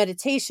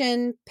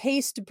 meditation,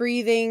 paced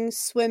breathing,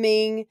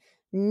 swimming,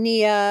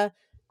 Nia,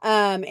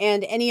 and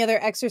any other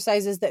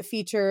exercises that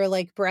feature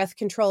like breath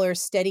control or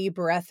steady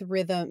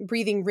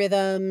breathing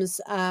rhythms,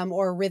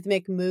 or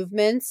rhythmic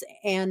movements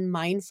and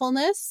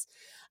mindfulness.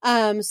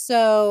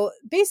 So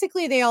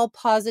basically they all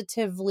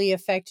positively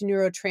affect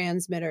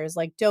neurotransmitters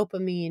like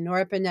dopamine,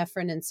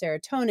 norepinephrine, and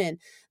serotonin.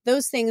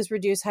 Those things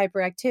reduce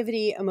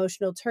hyperactivity,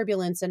 emotional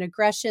turbulence, and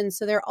aggression.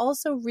 So they're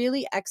also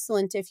really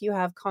excellent if you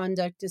have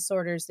conduct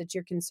disorders that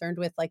you're concerned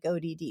with, like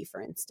ODD,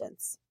 for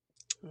instance.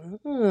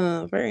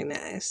 Oh, very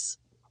nice.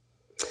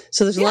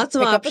 So there's lots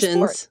of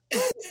options.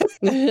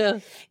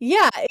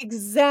 Yeah,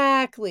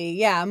 exactly.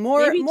 Yeah,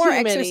 more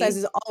exercise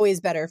is always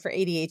better for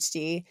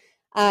ADHD.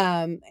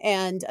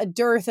 And a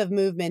dearth of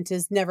movement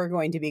is never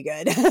going to be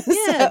good.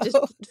 Yeah,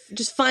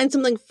 just find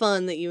something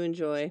fun that you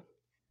enjoy.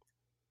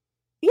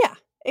 Yeah,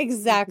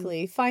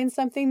 exactly. Find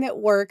something that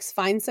works,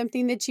 find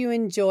something that you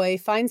enjoy,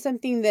 find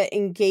something that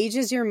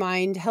engages your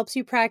mind, helps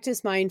you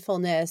practice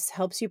mindfulness,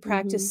 helps you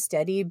practice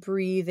steady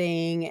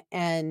breathing,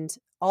 and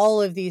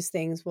all of these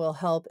things will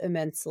help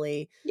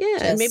immensely. Yeah,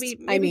 and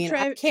maybe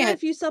try a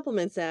few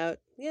supplements out.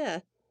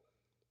 Yeah.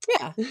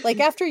 Yeah,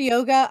 like after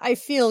yoga, I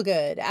feel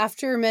good.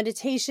 After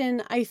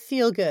meditation, I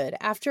feel good.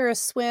 After a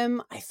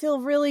swim, I feel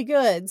really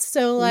good.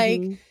 So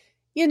like,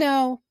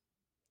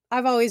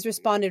 I've always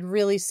responded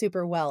really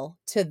super well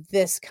to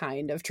this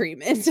kind of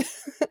treatment.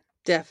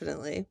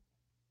 Definitely.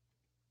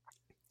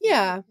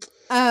 Yeah.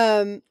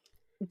 Do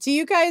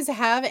you guys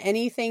have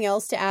anything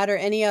else to add or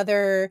any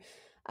other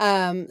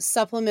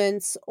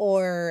supplements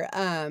or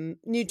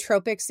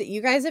nootropics that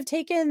you guys have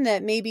taken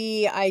that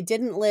maybe I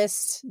didn't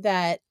list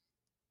that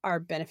are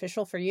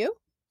beneficial for you?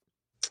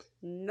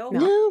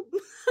 No.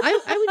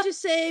 I would just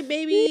say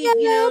maybe,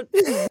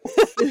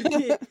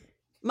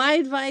 my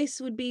advice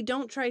would be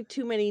don't try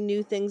too many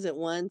new things at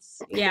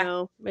once.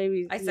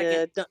 Maybe I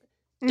second.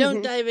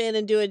 Don't dive in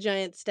and do a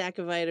giant stack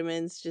of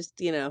vitamins.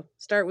 Just,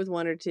 start with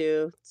one or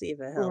two, see if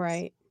it helps.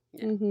 Right.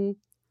 Yeah. Mm-hmm.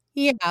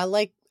 Yeah,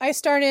 like I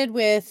started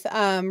with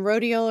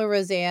rhodiola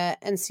rosea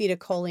and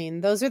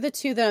acetylcholine. Those are the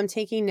two that I'm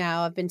taking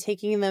now. I've been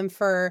taking them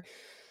for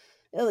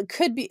it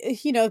could be,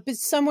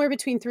 somewhere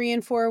between 3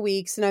 and 4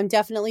 weeks, and I'm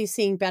definitely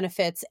seeing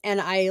benefits. And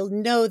I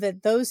know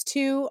that those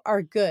two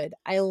are good.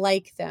 I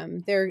like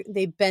them.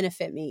 They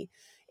benefit me.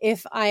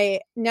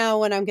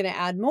 When I'm going to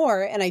add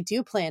more, and I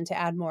do plan to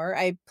add more,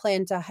 I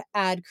plan to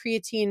add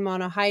creatine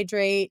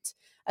monohydrate,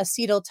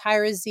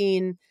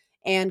 acetyltyrosine,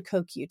 and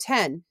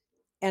CoQ10.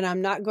 And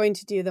I'm not going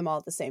to do them all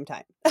at the same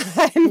time.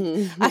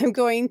 I'm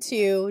going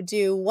to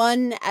do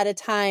one at a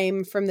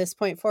time from this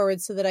point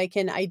forward so that I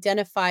can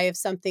identify if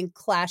something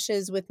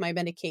clashes with my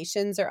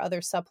medications or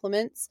other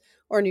supplements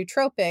or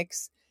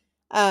nootropics,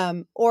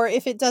 or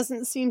if it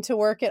doesn't seem to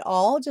work at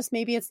all, just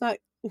maybe it's not.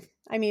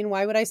 I mean,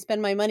 why would I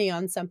spend my money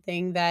on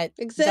something that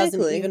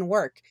doesn't even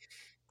work?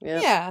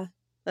 Yep. Yeah.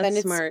 That's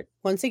then smart. It's,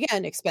 once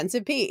again,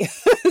 expensive pee.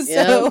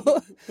 Yeah.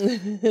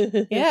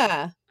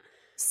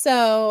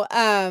 So,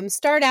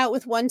 start out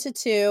with 1 to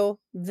 2,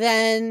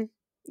 then,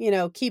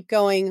 keep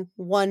going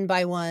one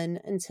by one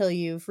until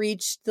you've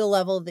reached the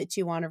level that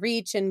you want to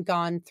reach and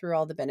gone through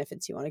all the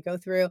benefits you want to go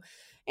through.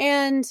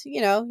 And,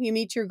 you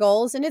meet your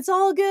goals and it's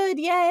all good.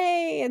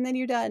 Yay. And then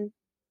you're done.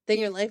 Then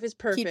your life is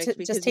perfect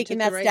because just taking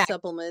you took that the right stack.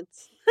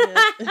 supplements.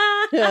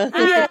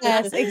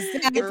 Yes,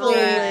 exactly.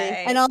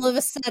 Right. And all of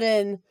a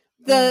sudden,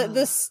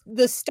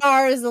 the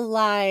stars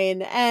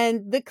align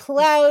and the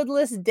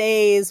cloudless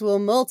days will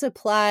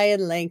multiply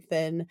and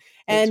lengthen,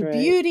 and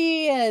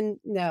beauty and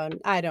no,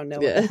 I don't know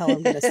what the hell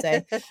I'm going to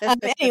say.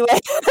 Anyway.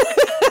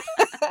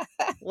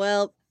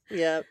 Well,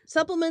 yeah,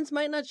 supplements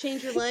might not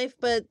change your life,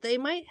 but they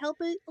might help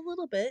it a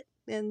little bit.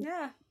 And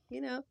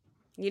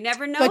you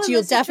never know. But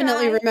you'll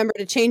definitely remember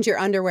to change your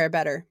underwear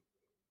better.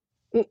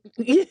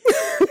 It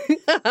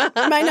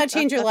might not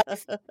change your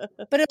life,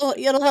 but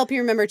it'll help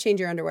you remember to change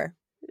your underwear.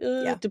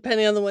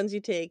 Depending on the ones you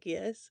take,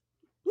 yes.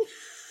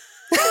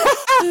 That's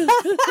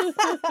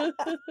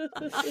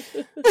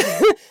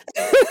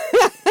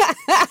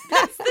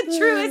the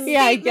truest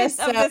statement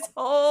of this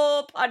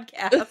whole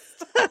podcast.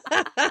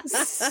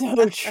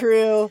 So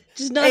true.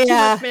 Just not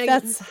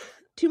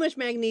too much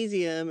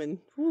magnesium, and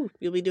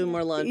you'll be doing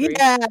more laundry.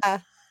 Yeah.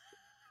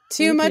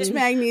 Too much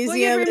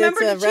magnesium.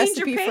 It's a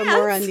recipe for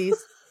more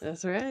undies.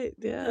 That's right.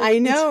 Yeah. I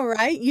know,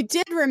 right? You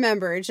did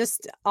remember.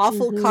 Just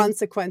awful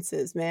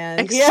consequences, man.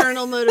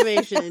 External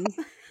motivation.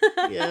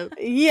 Yep.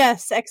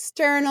 Yes,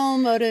 external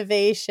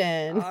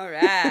motivation. All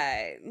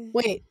right.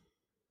 Wait.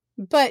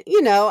 But,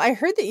 I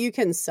heard that you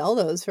can sell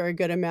those for a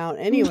good amount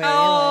anyway.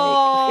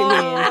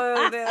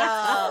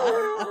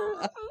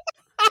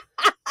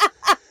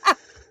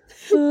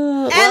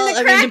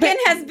 The Kraken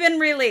has been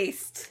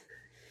released.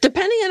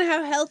 Depending on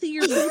how healthy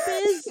your poop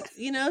is,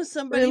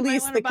 somebody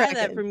might want to buy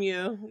that from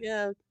you.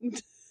 Yeah.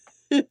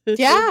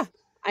 Yeah,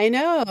 I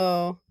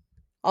know.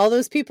 All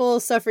those people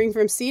suffering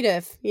from C.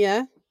 diff.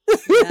 Yeah.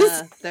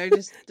 Yeah, they're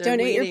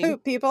donate waiting. Your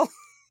poop, people.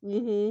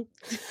 Mm-hmm.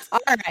 All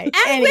right. And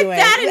anyway, with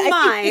that in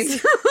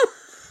mind.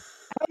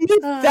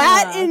 With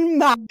that in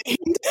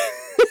mind.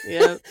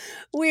 Yeah.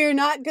 We're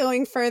not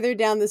going further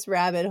down this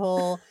rabbit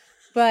hole.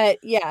 But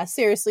yeah,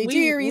 seriously, do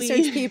your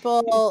research,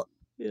 people.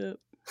 Yeah.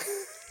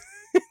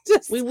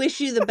 We wish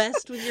you the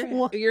best with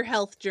your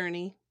health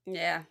journey.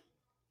 Yeah.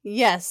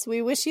 Yes,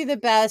 we wish you the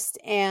best,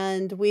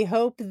 and we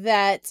hope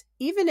that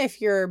even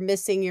if you're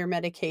missing your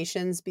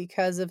medications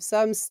because of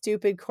some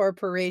stupid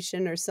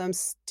corporation or some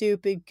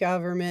stupid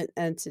government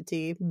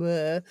entity,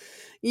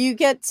 you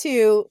get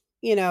to,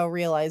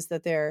 realize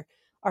that there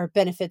are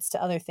benefits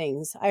to other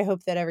things. I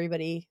hope that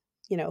everybody,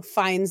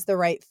 finds the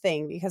right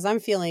thing, because I'm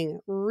feeling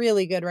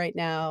really good right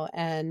now,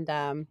 and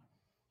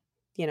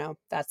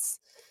that's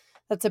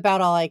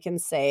about all I can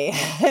say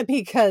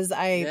because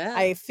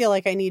I feel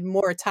like I need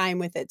more time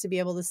with it to be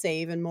able to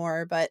say even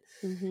more. But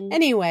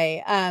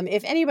anyway,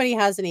 if anybody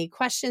has any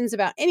questions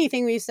about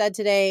anything we've said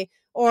today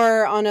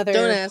or on other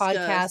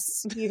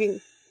podcasts, you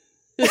can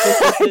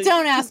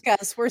don't ask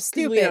us. We're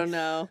stupid. We don't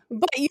know.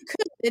 But you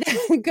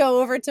could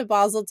go over to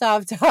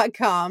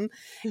baseltov.com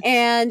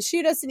and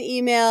shoot us an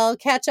email,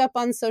 catch up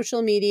on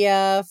social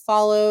media,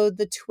 follow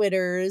the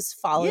Twitters,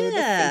 follow the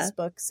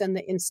Facebooks and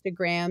the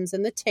Instagrams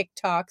and the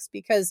TikToks,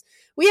 because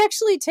we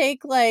actually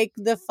take like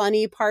the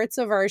funny parts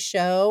of our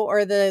show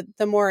or the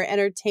more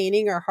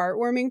entertaining or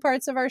heartwarming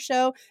parts of our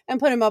show and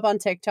put them up on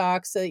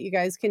TikTok so that you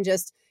guys can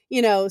just,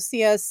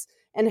 see us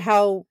and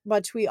how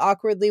much we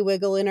awkwardly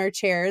wiggle in our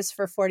chairs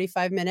for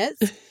 45 minutes.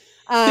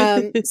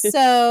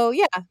 So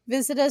yeah,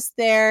 visit us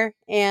there.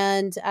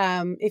 And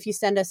if you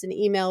send us an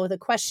email with a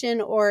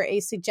question or a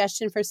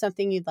suggestion for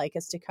something you'd like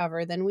us to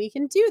cover, then we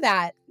can do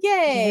that.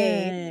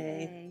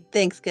 Yay!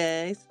 Thanks,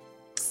 guys.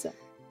 So,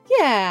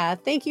 yeah,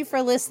 thank you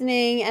for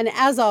listening. And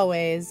as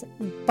always,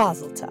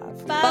 Bazel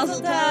Tov.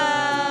 Bazel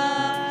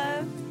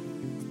Tov!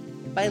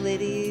 Bye,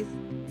 ladies.